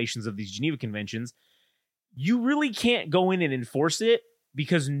violations of these Geneva Conventions, you really can't go in and enforce it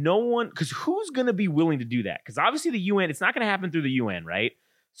because who's going to be willing to do that? Because obviously the UN, it's not going to happen through the UN, right?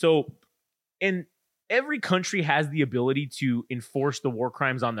 So, and every country has the ability to enforce the war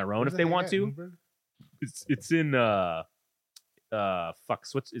crimes on their own if they want to. It's in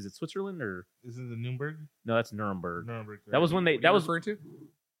is it Switzerland or is it the Nuremberg? No, that's Nuremberg. Nuremberg. Right? That was when that was referring to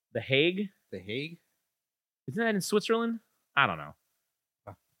the Hague. The Hague? Isn't that in Switzerland? I don't know.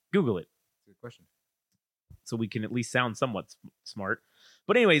 Google it. Good question. So we can at least sound somewhat smart.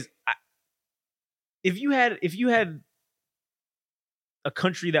 But anyways, if you had a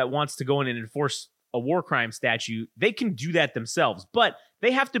country that wants to go in and enforce a war crime statute, they can do that themselves, but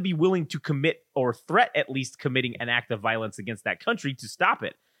they have to be willing to commit or threat at least committing an act of violence against that country to stop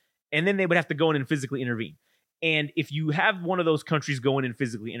it. And then they would have to go in and physically intervene. And if you have one of those countries go in and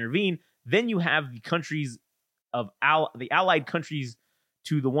physically intervene, then you have the countries of the allied countries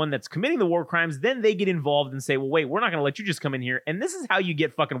to the one that's committing the war crimes. Then they get involved and say, well, wait, we're not going to let you just come in here. And this is how you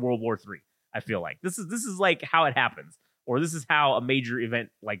get fucking World War III. I feel like this is like how it happens, or this is how a major event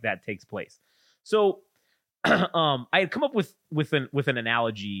like that takes place. So I had come up with an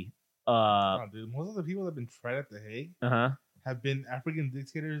analogy. Dude, most of the people that have been tried at the Hague have been African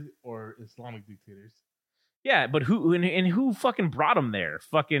dictators or Islamic dictators. Yeah, but who fucking brought them there?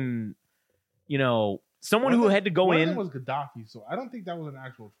 Fucking, someone who had to go in. Was Gaddafi, so I don't think that was an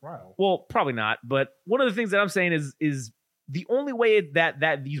actual trial. Well, probably not. But one of the things that I'm saying is the only way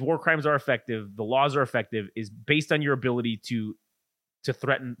that these war crimes are effective, the laws are effective, is based on your ability to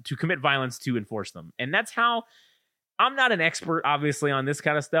threaten, to commit violence, to enforce them. And that's how. I'm not an expert, obviously, on this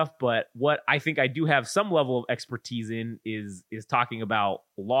kind of stuff, but what I think I do have some level of expertise in is talking about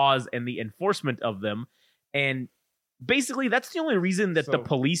laws and the enforcement of them. And basically, that's the only reason that the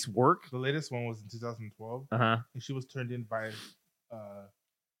police work. The latest one was in 2012. Uh-huh. And she was turned in by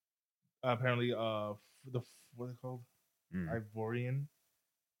apparently the what are they called? Ivorian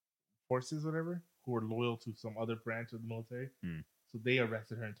forces, whatever, who were loyal to some other branch of the military. So they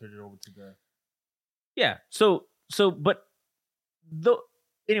arrested her and turned her over to the. Yeah. But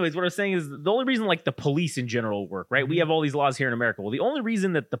anyways, what I was saying is the only reason like the police in general work, right? We have all these laws here in America. Well, the only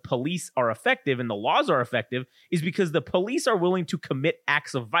reason that the police are effective and the laws are effective is because the police are willing to commit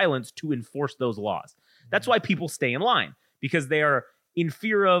acts of violence to enforce those laws. That's why people stay in line, because they are in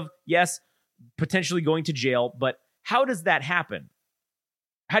fear of, yes, potentially going to jail. But how does that happen?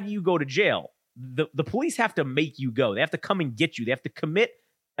 How do you go to jail? The police have to make you go. They have to come and get you. They have to commit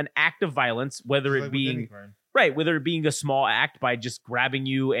an act of violence, whether it being right, whether it being a small act by just grabbing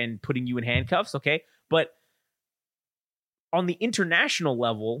you and putting you in handcuffs, okay? But on the international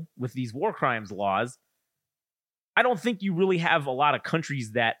level with these war crimes laws, I don't think you really have a lot of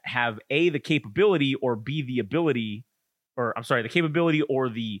countries that have A, the capability, or B, the ability, or I'm sorry, the capability or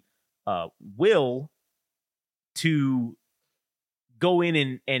the will to go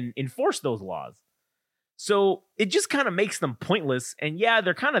in and enforce those laws. So it just kind of makes them pointless. And yeah,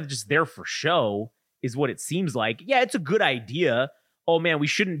 they're kind of just there for show, is what it seems like. Yeah, it's a good idea. Oh man, we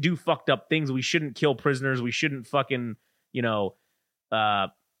shouldn't do fucked up things. We shouldn't kill prisoners. We shouldn't fucking,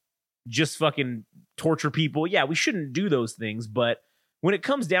 just fucking torture people. Yeah, we shouldn't do those things. But when it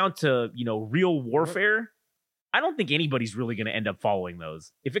comes down to, real warfare, I don't think anybody's really going to end up following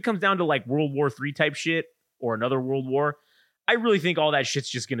those. If it comes down to like World War III type shit or another world war, I really think all that shit's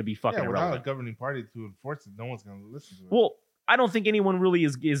just going to be fucking irrelevant. Without a governing party to enforce it, no one's going to listen to it. Well, I don't think anyone really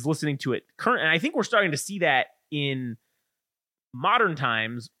is listening to it current, and I think we're starting to see that in modern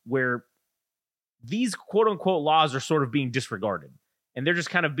times where these quote unquote laws are sort of being disregarded, and they're just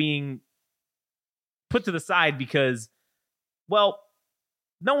kind of being put to the side because, well,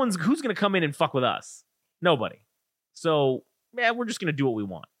 who's going to come in and fuck with us? Nobody. So, yeah, we're just going to do what we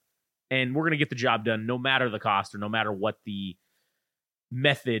want. And we're going to get the job done no matter the cost or no matter what the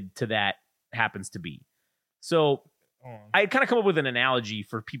method to that happens to be. So I kind of come up with an analogy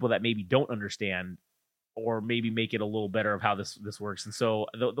for people that maybe don't understand or maybe make it a little better of how this works. And so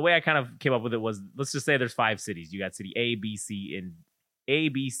the way I kind of came up with it was, let's just say there's 5 cities. You got city A, B, C,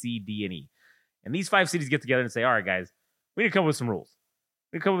 D, and E. And these 5 cities get together and say, all right, guys, we need to come up with some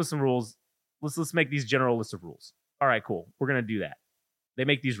rules. Let's make these general list of rules. All right, cool. We're going to do that. They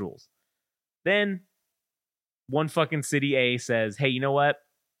make these rules. Then one fucking city A says, hey, you know what?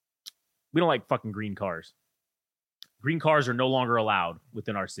 We don't like fucking green cars. Green cars are no longer allowed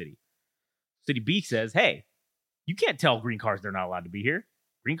within our city. City B says, hey, you can't tell green cars they're not allowed to be here.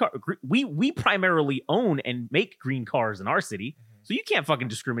 We primarily own and make green cars in our city, so you can't fucking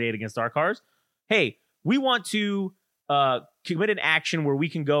discriminate against our cars. Hey, we want to commit an action where we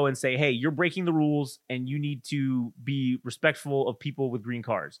can go and say, hey, you're breaking the rules and you need to be respectful of people with green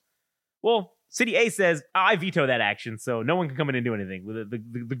cars. Well, City A says, I veto that action, so no one can come in and do anything.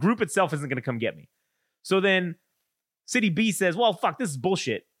 The group itself isn't going to come get me. So then City B says, well, fuck, this is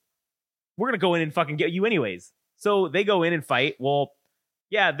bullshit. We're going to go in and fucking get you anyways. So they go in and fight. Well,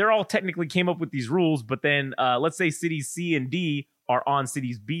 yeah, they're all technically came up with these rules, but then let's say cities C and D are on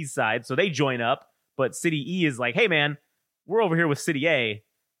cities B's side, so they join up, but City E is like, hey, man, we're over here with City A.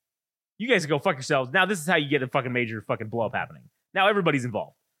 You guys can go fuck yourselves. Now this is how you get a fucking major fucking blow up happening. Now everybody's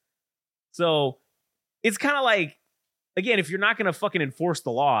involved. So it's kind of like, again, if you're not going to fucking enforce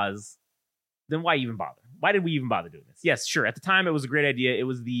the laws, then why even bother? Why did we even bother doing this? Yes, sure. At the time, it was a great idea. It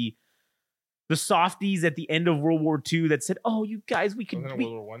was the softies at the end of World War II that said, oh, you guys, we could... World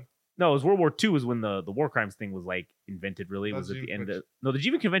War One? No, it was World War II was when the war crimes thing was like invented, really. It was at the end of... No, the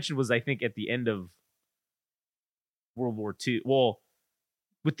Geneva Convention was, I think, at the end of World War II. Well,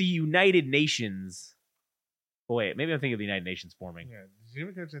 with the United Nations... Oh, wait, maybe I'm thinking of the United Nations forming. Yeah, the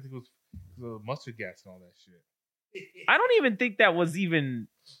Geneva Convention, I think, was the mustard gas and all that shit. I don't even think that was even...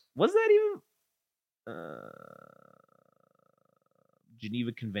 Was that even...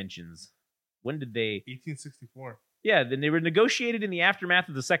 Geneva Conventions. When did they... 1864. Yeah, then they were negotiated in the aftermath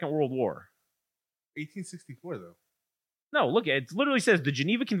of the Second World War. 1864, though. No, look, it literally says the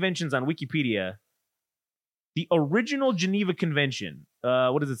Geneva Conventions on Wikipedia. The original Geneva Convention.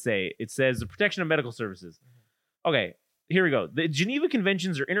 What does it say? It says the protection of medical services. Okay, here we go. The Geneva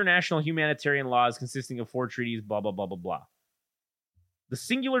Conventions are international humanitarian laws consisting of 4 treaties, blah, blah, blah, blah, blah. The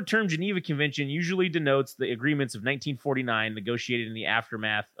singular term Geneva Convention usually denotes the agreements of 1949 negotiated in the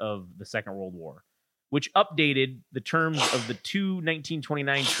aftermath of the Second World War, which updated the terms of the two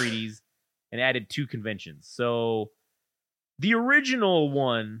 1929 treaties and added 2 conventions. So the original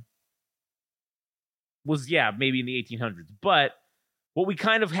one was, maybe in the 1800s. But what we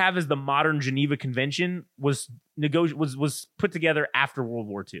kind of have as the modern Geneva Convention was put together after World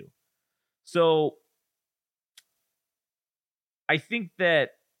War II. So I think that...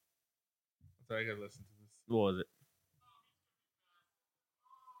 Sorry, I gotta listen to this. What was it?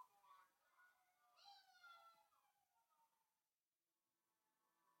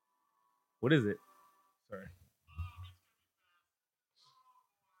 What is it? Sorry.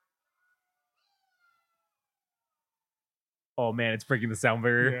 Oh man, it's breaking the sound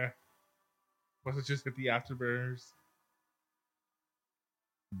barrier. Yeah. Must have just hit the afterburners.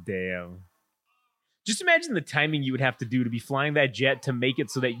 Damn. Just imagine the timing you would have to do to be flying that jet to make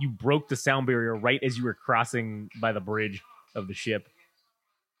it so that you broke the sound barrier right as you were crossing by the bridge of the ship.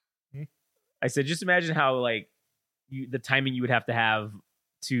 I said, just imagine how the timing you would have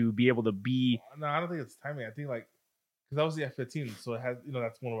to be able to be. No, I don't think it's timing. I think because that was the F-15, so it has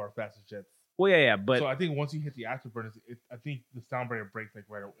that's one of our fastest jets. Well, yeah, but so I think once you hit the afterburners, I think the sound barrier breaks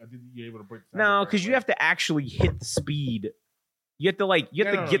right away. I think you're able to break the sound no, barrier because you have to actually hit the speed. You have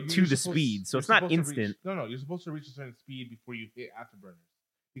to get to the speed, so it's not instant. You're supposed to reach a certain speed before you hit afterburners.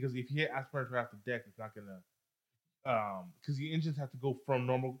 Because if you hit afterburners right off the deck, it's not gonna. Because the engines have to go from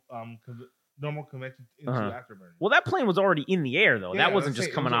normal convention into afterburners. Well, that plane was already in the air though. That wasn't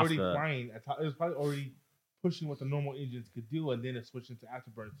just coming off the. Flying. It was probably already pushing what the normal engines could do, and then it switched into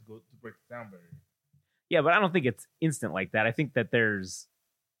afterburners to break the sound barrier. Yeah, but I don't think it's instant like that. I think that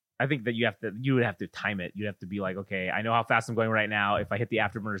you would have to time it. You'd have to be like, okay, I know how fast I'm going right now. If I hit the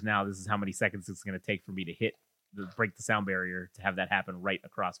afterburners now, this is how many seconds it's going to take for me to break the sound barrier to have that happen right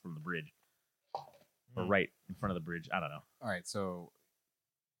across from the bridge. Or right in front of the bridge. I don't know. All right, so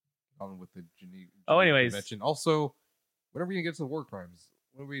on with the Geneva anyways. Convention. Also, when are we going to get to the war crimes?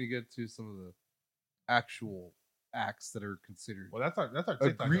 When are we going to get to some of the actual acts that are considered? Well, that's our TikTok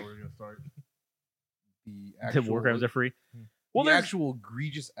that we're going to start. The war crimes are free. Well, the actual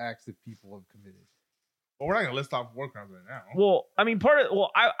egregious acts that people have committed. Well, we're not gonna list off war crimes right now. Well, I mean,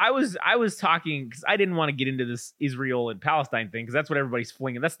 I was talking because I didn't want to get into this Israel and Palestine thing because that's what everybody's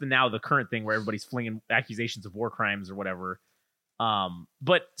flinging. That's the current thing where everybody's flinging accusations of war crimes or whatever.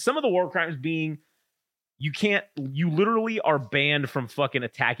 But some of the war crimes being, you literally are banned from fucking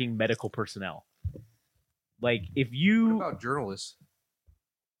attacking medical personnel. Like if you, what about journalists?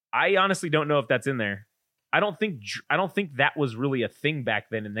 I honestly don't know if that's in there. I don't think that was really a thing back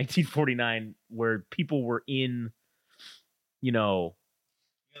then in 1949 where people were in, the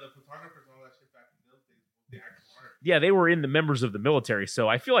photographers and all that shit back in those days. The actual art. Yeah, they were in the members of the military, so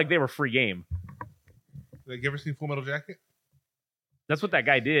I feel like they were free game. Like, you ever seen Full Metal Jacket? That's what that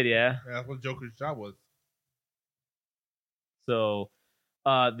guy did, yeah. Yeah, that's what Joker's job was. So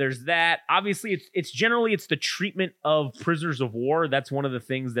there's that. Obviously, it's generally the treatment of prisoners of war. That's one of the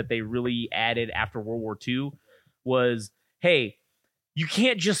things that they really added after World War II was, hey, you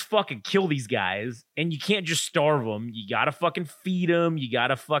can't just fucking kill these guys and you can't just starve them. You gotta fucking feed them. You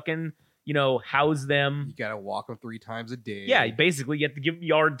gotta fucking, house them. You gotta walk them 3 times a day. Yeah, basically, you have to give them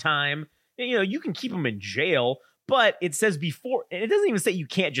yard time. And, you can keep them in jail, but it says before, and it doesn't even say you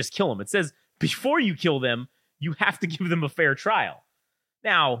can't just kill them. It says before you kill them, you have to give them a fair trial.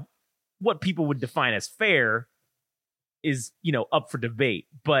 Now, what people would define as fair is, up for debate.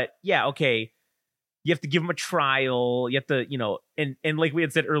 But yeah, okay, you have to give them a trial. You have to, and like we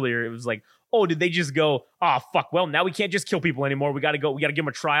had said earlier, it was like, oh, did they just go, oh, fuck, well, now we can't just kill people anymore. We got to give them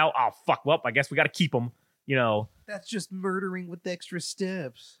a trial. Oh, fuck, well, I guess we got to keep them, That's just murdering with extra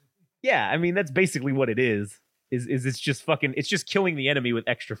steps. Yeah, I mean, that's basically what it is it's just fucking, it's just killing the enemy with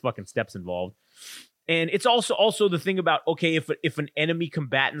extra fucking steps involved. And it's also the thing about, okay, if an enemy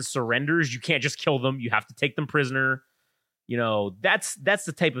combatant surrenders, you can't just kill them. You have to take them prisoner. That's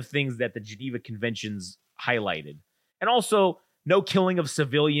the type of things that the Geneva Conventions highlighted. And also, no killing of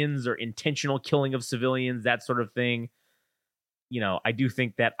civilians or intentional killing of civilians, that sort of thing. I do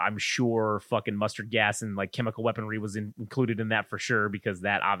think that I'm sure fucking mustard gas and like chemical weaponry was included in that for sure, because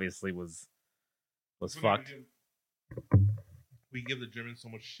that obviously was fucked. We give the Germans so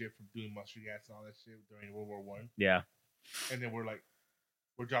much shit for doing mustard gas and all that shit during World War One. Yeah. And then we're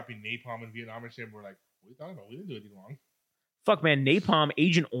dropping napalm in Vietnam and shit, and we're like, what are you talking about? We didn't do anything wrong. Fuck, man, napalm,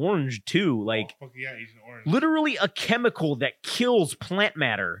 Agent Orange, too. Like, fuck yeah, Agent Orange. Literally a chemical that kills plant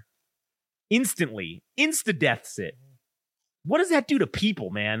matter instantly. Insta-deaths it. What does that do to people,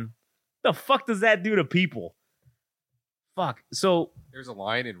 man? The fuck does that do to people? Fuck. So There's a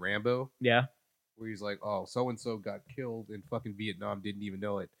line in Rambo yeah, where he's like, "Oh, so and so got killed in fucking Vietnam, didn't even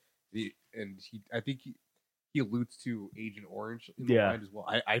know it," I think he alludes to Agent Orange in the line as well.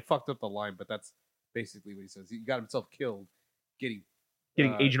 I fucked up the line, but that's basically what he says. He got himself killed, getting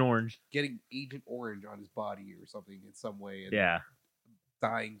Agent Orange. getting Agent Orange on his body or something in some way, and Yeah,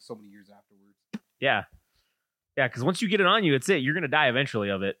 dying so many years afterwards. yeah. Yeah, because once you get it on you, it's it. You're gonna die eventually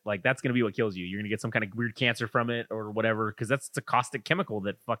of it. Like that's gonna be what kills you. You're gonna get some kind of weird cancer from it or whatever. Because that's a caustic chemical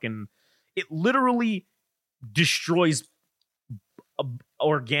that fucking it literally destroys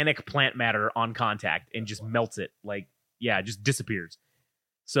organic plant matter on contact and just melts it. Like yeah, it just disappears.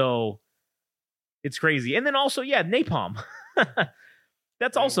 So it's crazy. And then also yeah, napalm.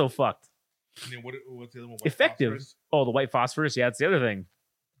 That's also fucked. And then what's the other one? White Effective. phosphorus? Oh, the white phosphorus. Yeah, that's the other thing.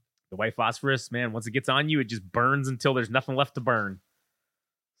 The white phosphorus, man, once it gets on you, it just burns until there's nothing left to burn.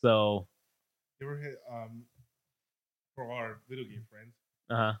 So, You ever hit for our video game friends?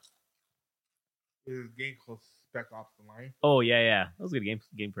 uh-huh. There's a game called Spec Ops: The Line, Oh, yeah. That was a good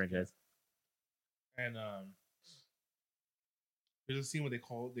game franchise. and there's a scene where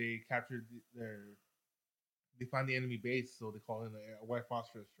they captured they find the enemy base, so they call in a white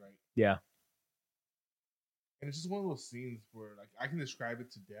phosphorus strike. Yeah. And it's just one of those scenes where, like, I can describe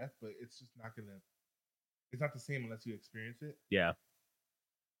it to death, but it's just not gonna. It's not the same unless you experience it. Yeah.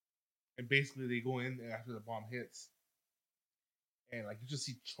 And basically, they go in after the bomb hits, and like you just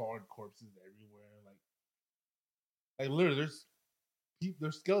see charred corpses everywhere. Like literally,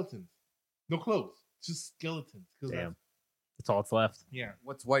 there's skeletons, no clothes, just skeletons. Damn. That's all that's left. Yeah.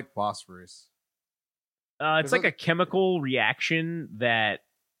 What's white phosphorus? It's like a chemical reaction that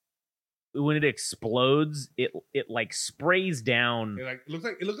when it explodes, it like sprays down. It looks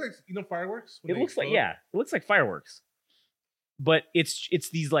like fireworks. It looks like fireworks. But it's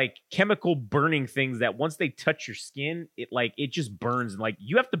these like chemical burning things that once they touch your skin, it just burns and like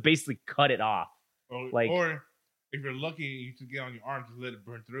you have to basically cut it off. Or if you're lucky, you can get on your arm, just let it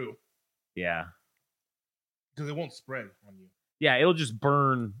burn through. Yeah. Because it won't spread on you. Yeah, it'll just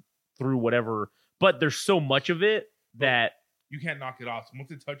burn through whatever. But there's so much of it that you can't knock it off. So once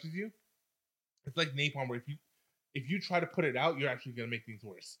it touches you, it's like napalm, where if you try to put it out, you're actually gonna make things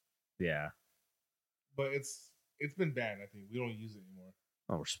worse. Yeah. But it's been banned. I think we don't use it anymore.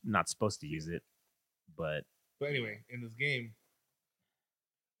 Well, we're not supposed to use it, but anyway, in this game,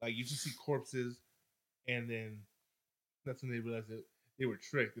 like you just see corpses, and then that's when they realized that they were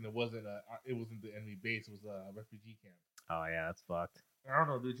tricked, and it wasn't the enemy base; it was a refugee camp. Oh yeah, that's fucked. I don't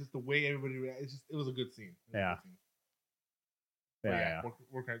know, dude. Just the way everybody reacted, it was a good scene. Yeah. Yeah.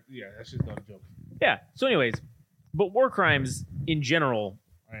 War crimes, that's just not a joke. Yeah. So, anyways, but war crimes in general,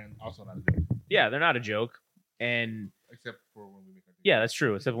 and also not a joke. Yeah, they're not a joke, and except for when we make. Yeah, that's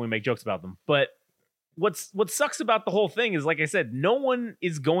true. Except when we make jokes about them. But what sucks about the whole thing is, like I said, no one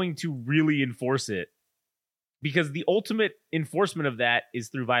is going to really enforce it because the ultimate enforcement of that is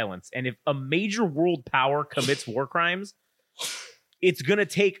through violence. And if a major world power commits war crimes, it's going to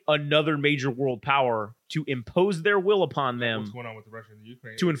take another major world power to impose their will upon them. What's going on with Russia and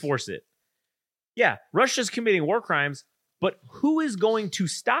Ukraine to enforce it? Yeah, Russia's committing war crimes, but who is going to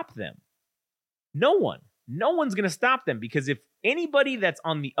stop them? No one. No one's going to stop them because if anybody that's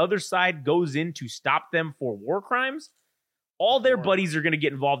on the other side goes in to stop them for war crimes, all their buddies are going to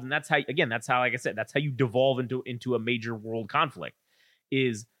get involved. And that's how, like I said, that's how you devolve into a major world conflict.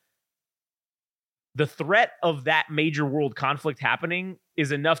 Is the threat of that major world conflict happening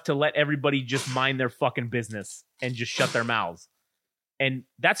is enough to let everybody just mind their fucking business and just shut their mouths. And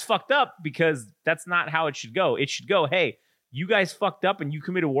that's fucked up because that's not how it should go. It should go, hey, you guys fucked up and you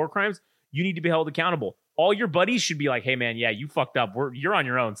committed war crimes. You need to be held accountable. All your buddies should be like, hey, man, yeah, you fucked up. You're on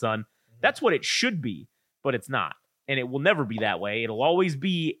your own, son. That's what it should be, but it's not. And it will never be that way. It'll always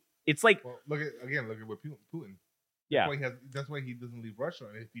be, it's like... Well, look at what Putin. Yeah. That's why he doesn't leave Russia.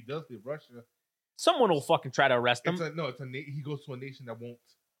 And if he does leave Russia... Someone will fucking try to arrest him. He goes to a nation that won't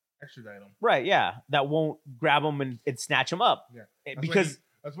extradite him. Right, yeah. That won't grab him and snatch him up. Yeah. Because...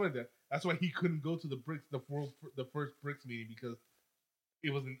 That's why he couldn't go to the BRICS, the first BRICS meeting, because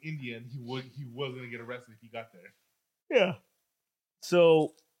it was in India and he was going to get arrested if he got there. Yeah.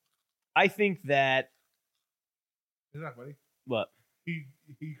 So, I think that... Isn't that funny? What? He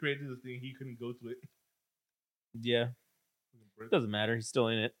created this thing. He couldn't go to it. Yeah. It doesn't matter. He's still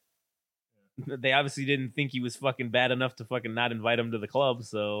in it. Yeah. They obviously didn't think he was fucking bad enough to fucking not invite him to the club,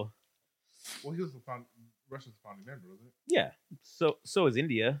 so... Well, he was Russia's founding member, wasn't it? Yeah. So is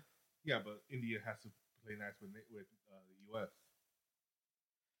India. Yeah, but India has to play nice with the U.S.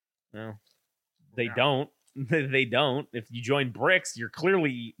 No. They don't. They don't. If you join BRICS, you're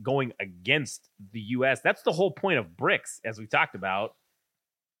clearly going against the U.S. That's the whole point of BRICS, as we talked about,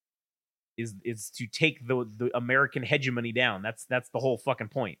 is to take the American hegemony down. That's the whole fucking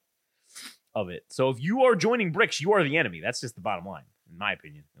point of it. So if you are joining BRICS, you are the enemy. That's just the bottom line, in my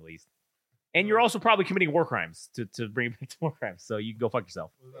opinion, at least. And you're also probably committing war crimes to bring it back to war crimes. So you can go fuck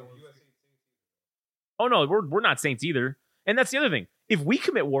yourself. Oh no, we're not saints either. And that's the other thing. If we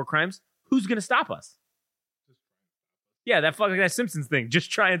commit war crimes, who's gonna stop us? Yeah, that Simpsons thing.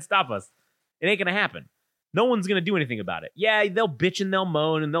 Just try and stop us. It ain't gonna happen. No one's gonna do anything about it. Yeah, they'll bitch and they'll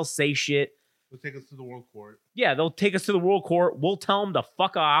moan and they'll say shit. They'll take us to the World Court. Yeah, they'll take us to the World Court. We'll tell them to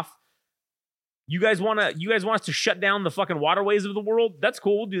fuck off. You guys want us to shut down the fucking waterways of the world? That's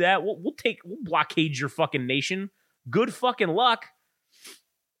cool. We'll do that. We'll blockade your fucking nation. Good fucking luck.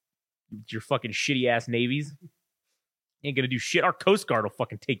 Your fucking shitty ass navies ain't gonna do shit. Our Coast Guard will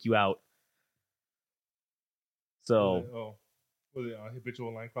fucking take you out. So, was it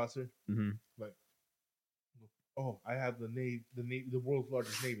habitual line crosser? Mm-hmm. Like, I have the world's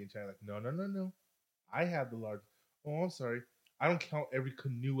largest navy in China. Like, no. I have the largest. Oh, I'm sorry. I don't count every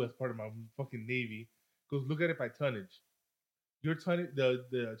canoe as part of my fucking navy. Because look at it by tonnage. Your tonnage,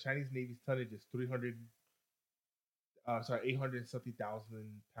 the Chinese Navy's tonnage is 800 and something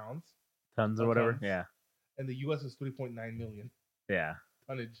thousand pounds. Tons or whatever. Tons. Yeah. And the U.S. is 3.9 million. Yeah.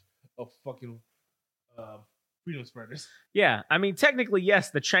 Tonnage of fucking freedom spreaders. Yeah. I mean, technically, yes,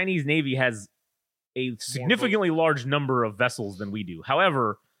 the Chinese Navy has a significantly large number of vessels than we do.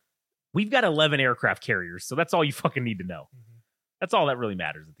 However, we've got 11 aircraft carriers, so that's all you fucking need to know. Mm-hmm. That's all that really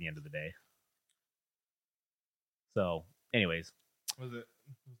matters at the end of the day. So, anyways. Was it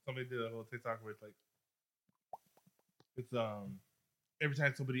somebody did a whole TikTok where it's like, it's every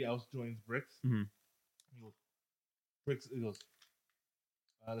time somebody else joins BRICS, mm-hmm. it goes,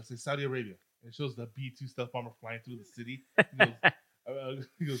 let's say Saudi Arabia. It shows the B-2 stealth bomber flying through the city.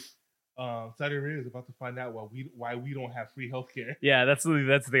 He goes, Saudi Arabia is about to find out why we don't have free healthcare. Yeah, that's the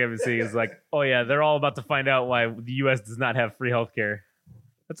thing I've been seeing is like, oh yeah, they're all about to find out why the U.S. does not have free healthcare.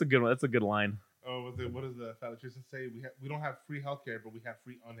 That's a good one. That's a good line. Oh, what does the electrician say? We don't have free healthcare, but we have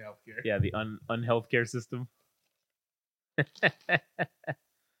free unhealthcare. Yeah, the unhealthcare system.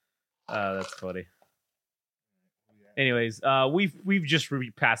 That's funny. Anyways, we've just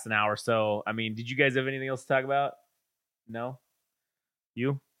passed an hour, so I mean, did you guys have anything else to talk about? No?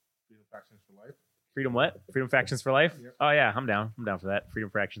 You? Freedom Factions for Life. Freedom what? Freedom Factions for Life? Yep. Oh yeah, I'm down. I'm down for that. Freedom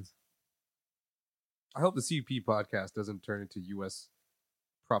Factions. I hope the CP podcast doesn't turn into U.S.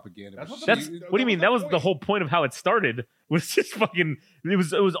 propaganda. What do you mean? That was the whole point of how it started. Was just fucking. It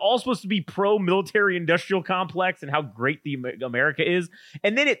was all supposed to be pro military industrial complex and how great the America is,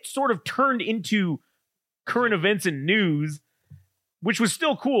 and then it sort of turned into current events and news, which was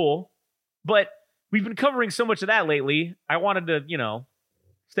still cool, but we've been covering so much of that lately. I wanted to,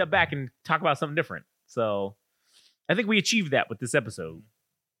 step back and talk about something different. So I think we achieved that with this episode.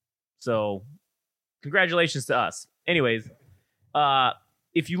 So congratulations to us. Anyways,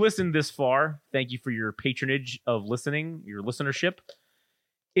 if you listened this far, thank you for your patronage of listening, your listenership.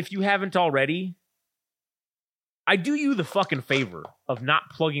 If you haven't already, I do you the fucking favor of not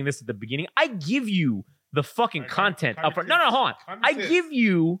plugging this at the beginning. I give you the fucking content up front. No, hold on. I give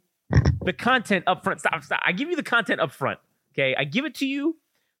you the content up front. Stop. I give you the content up front. Okay? I give it to you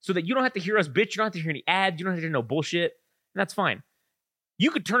so that you don't have to hear us bitch. You don't have to hear any ads. You don't have to hear no bullshit. And that's fine.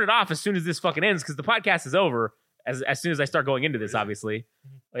 You could turn it off as soon as this fucking ends because the podcast is over as soon as I start going into this, obviously.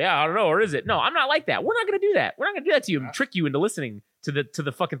 Yeah, I don't know. Or is it? No, I'm not like that. We're not going to do that. We're not going to do that to you and trick you into listening to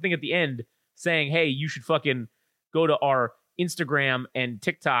the fucking thing at the end saying, hey, you should fucking go to our Instagram and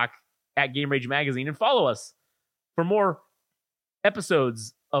TikTok at Game Rage Magazine and follow us for more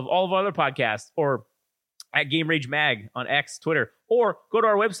episodes of all of our other podcasts, or at Game Rage Mag on X, Twitter, or go to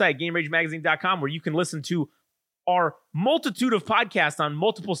our website, GameRageMagazine.com, where you can listen to our multitude of podcasts on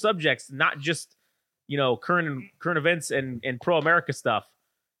multiple subjects, not just, current events and pro-America stuff.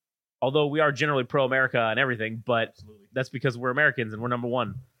 Although we are generally pro-America and everything, but that's because we're Americans and we're number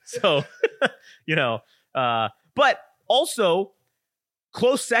one. So, but also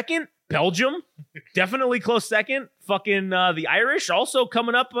close second, Belgium, definitely close second. Fucking the Irish also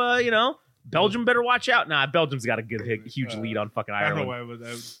coming up. Belgium better watch out. Nah, Belgium's got a huge lead on fucking Ireland. I don't know why.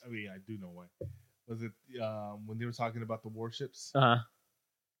 I do know why. Was it when they were talking about the warships?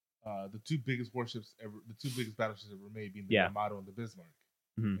 The two biggest warships ever, the two biggest battleships ever made, being the Yamato and the Bismarck,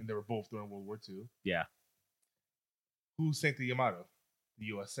 and they were both during World War II. Yeah. Who sank the Yamato? The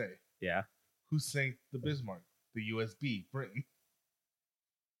USA. Yeah. Who sank the Bismarck? The USB, Britain.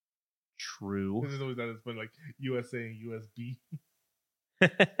 True. There's always that. It's been like USA and USB.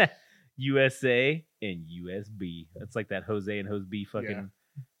 USA and USB. That's like that Jose and Jose B fucking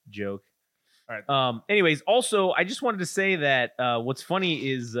joke. All right. Anyways, also, I just wanted to say that what's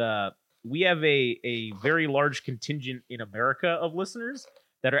funny is we have a very large contingent in America of listeners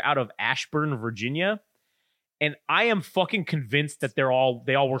that are out of Ashburn, Virginia. And I am fucking convinced that they all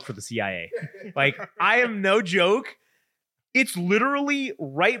work for the CIA. Like, I am no joke. It's literally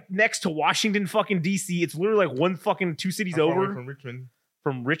right next to Washington fucking DC. It's literally like two cities over. From Richmond.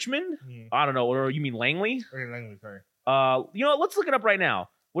 From Richmond? Mm. I don't know. Or you mean Langley? Langley, sorry. You know what? Let's look it up right now.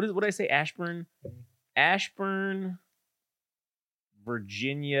 What did I say? Ashburn? Ashburn,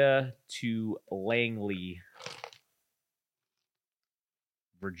 Virginia to Langley,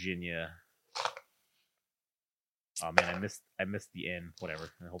 Virginia. Oh man, I missed the N.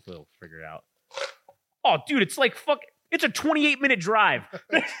 Whatever. Hopefully they'll figure it out. Oh, dude, it's like it's a 28-minute drive.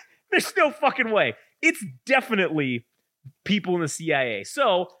 There's no fucking way. It's definitely people in the CIA.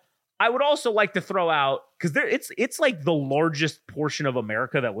 So I would also like to throw out, because it's like the largest portion of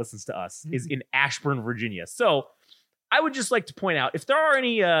America that listens to us is in Ashburn, Virginia. So I would just like to point out, if there are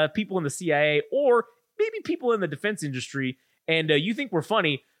any people in the CIA or maybe people in the defense industry, and you think we're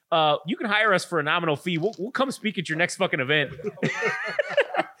funny, you can hire us for a nominal fee. We'll come speak at your next fucking event.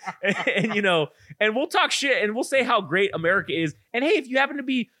 and we'll talk shit and we'll say how great America is. And hey, if you happen to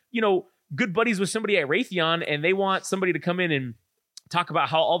be, good buddies with somebody at Raytheon and they want somebody to come in and talk about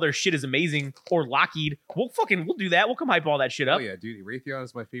how all their shit is amazing, or Lockheed, we'll do that. We'll come hype all that shit up. Oh yeah, dude. Raytheon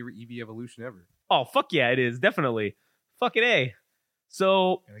is my favorite EV evolution ever. Oh, fuck yeah, it is. Definitely. Fucking A.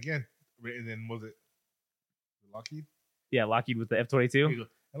 So. And again, and then was it Lockheed? Yeah, Lockheed with the F-22.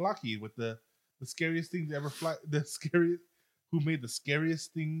 And Lockheed with the scariest thing to ever fly, who made the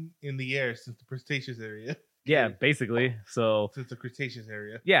scariest thing in the air since the Cretaceous area. Yeah, basically. So since the Cretaceous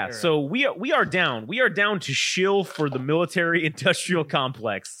area. Yeah, era. so we are down. We are down to shill for the military industrial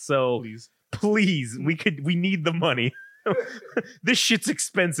complex. So please, we need the money. This shit's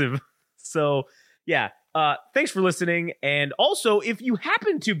expensive. So yeah. Thanks for listening. And also, if you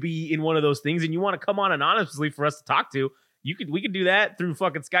happen to be in one of those things and you want to come on anonymously for us to talk to, we could do that through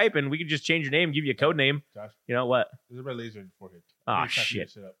fucking Skype, and we could just change your name, give you a code name. Josh, you know what? There's a red laser in your forehead. Oh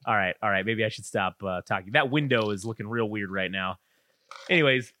shit! All right. Maybe I should stop talking. That window is looking real weird right now.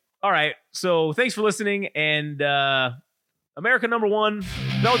 Anyways, all right. So thanks for listening, and America number 1,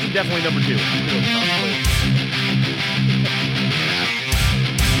 Belgium definitely number 2.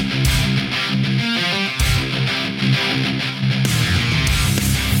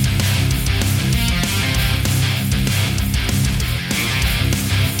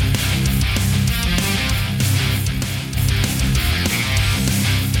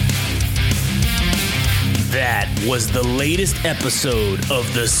 That was the latest episode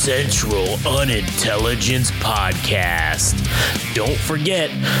of the Central Unintelligence Podcast. Don't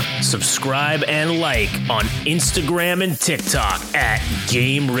forget, subscribe and like on Instagram and TikTok at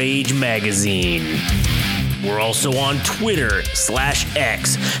Game Rage Magazine. We're also on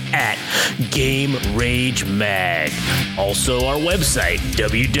Twitter/X at Game Rage Mag. Also our website,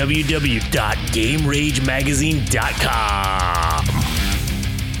 www.GameRageMagazine.com.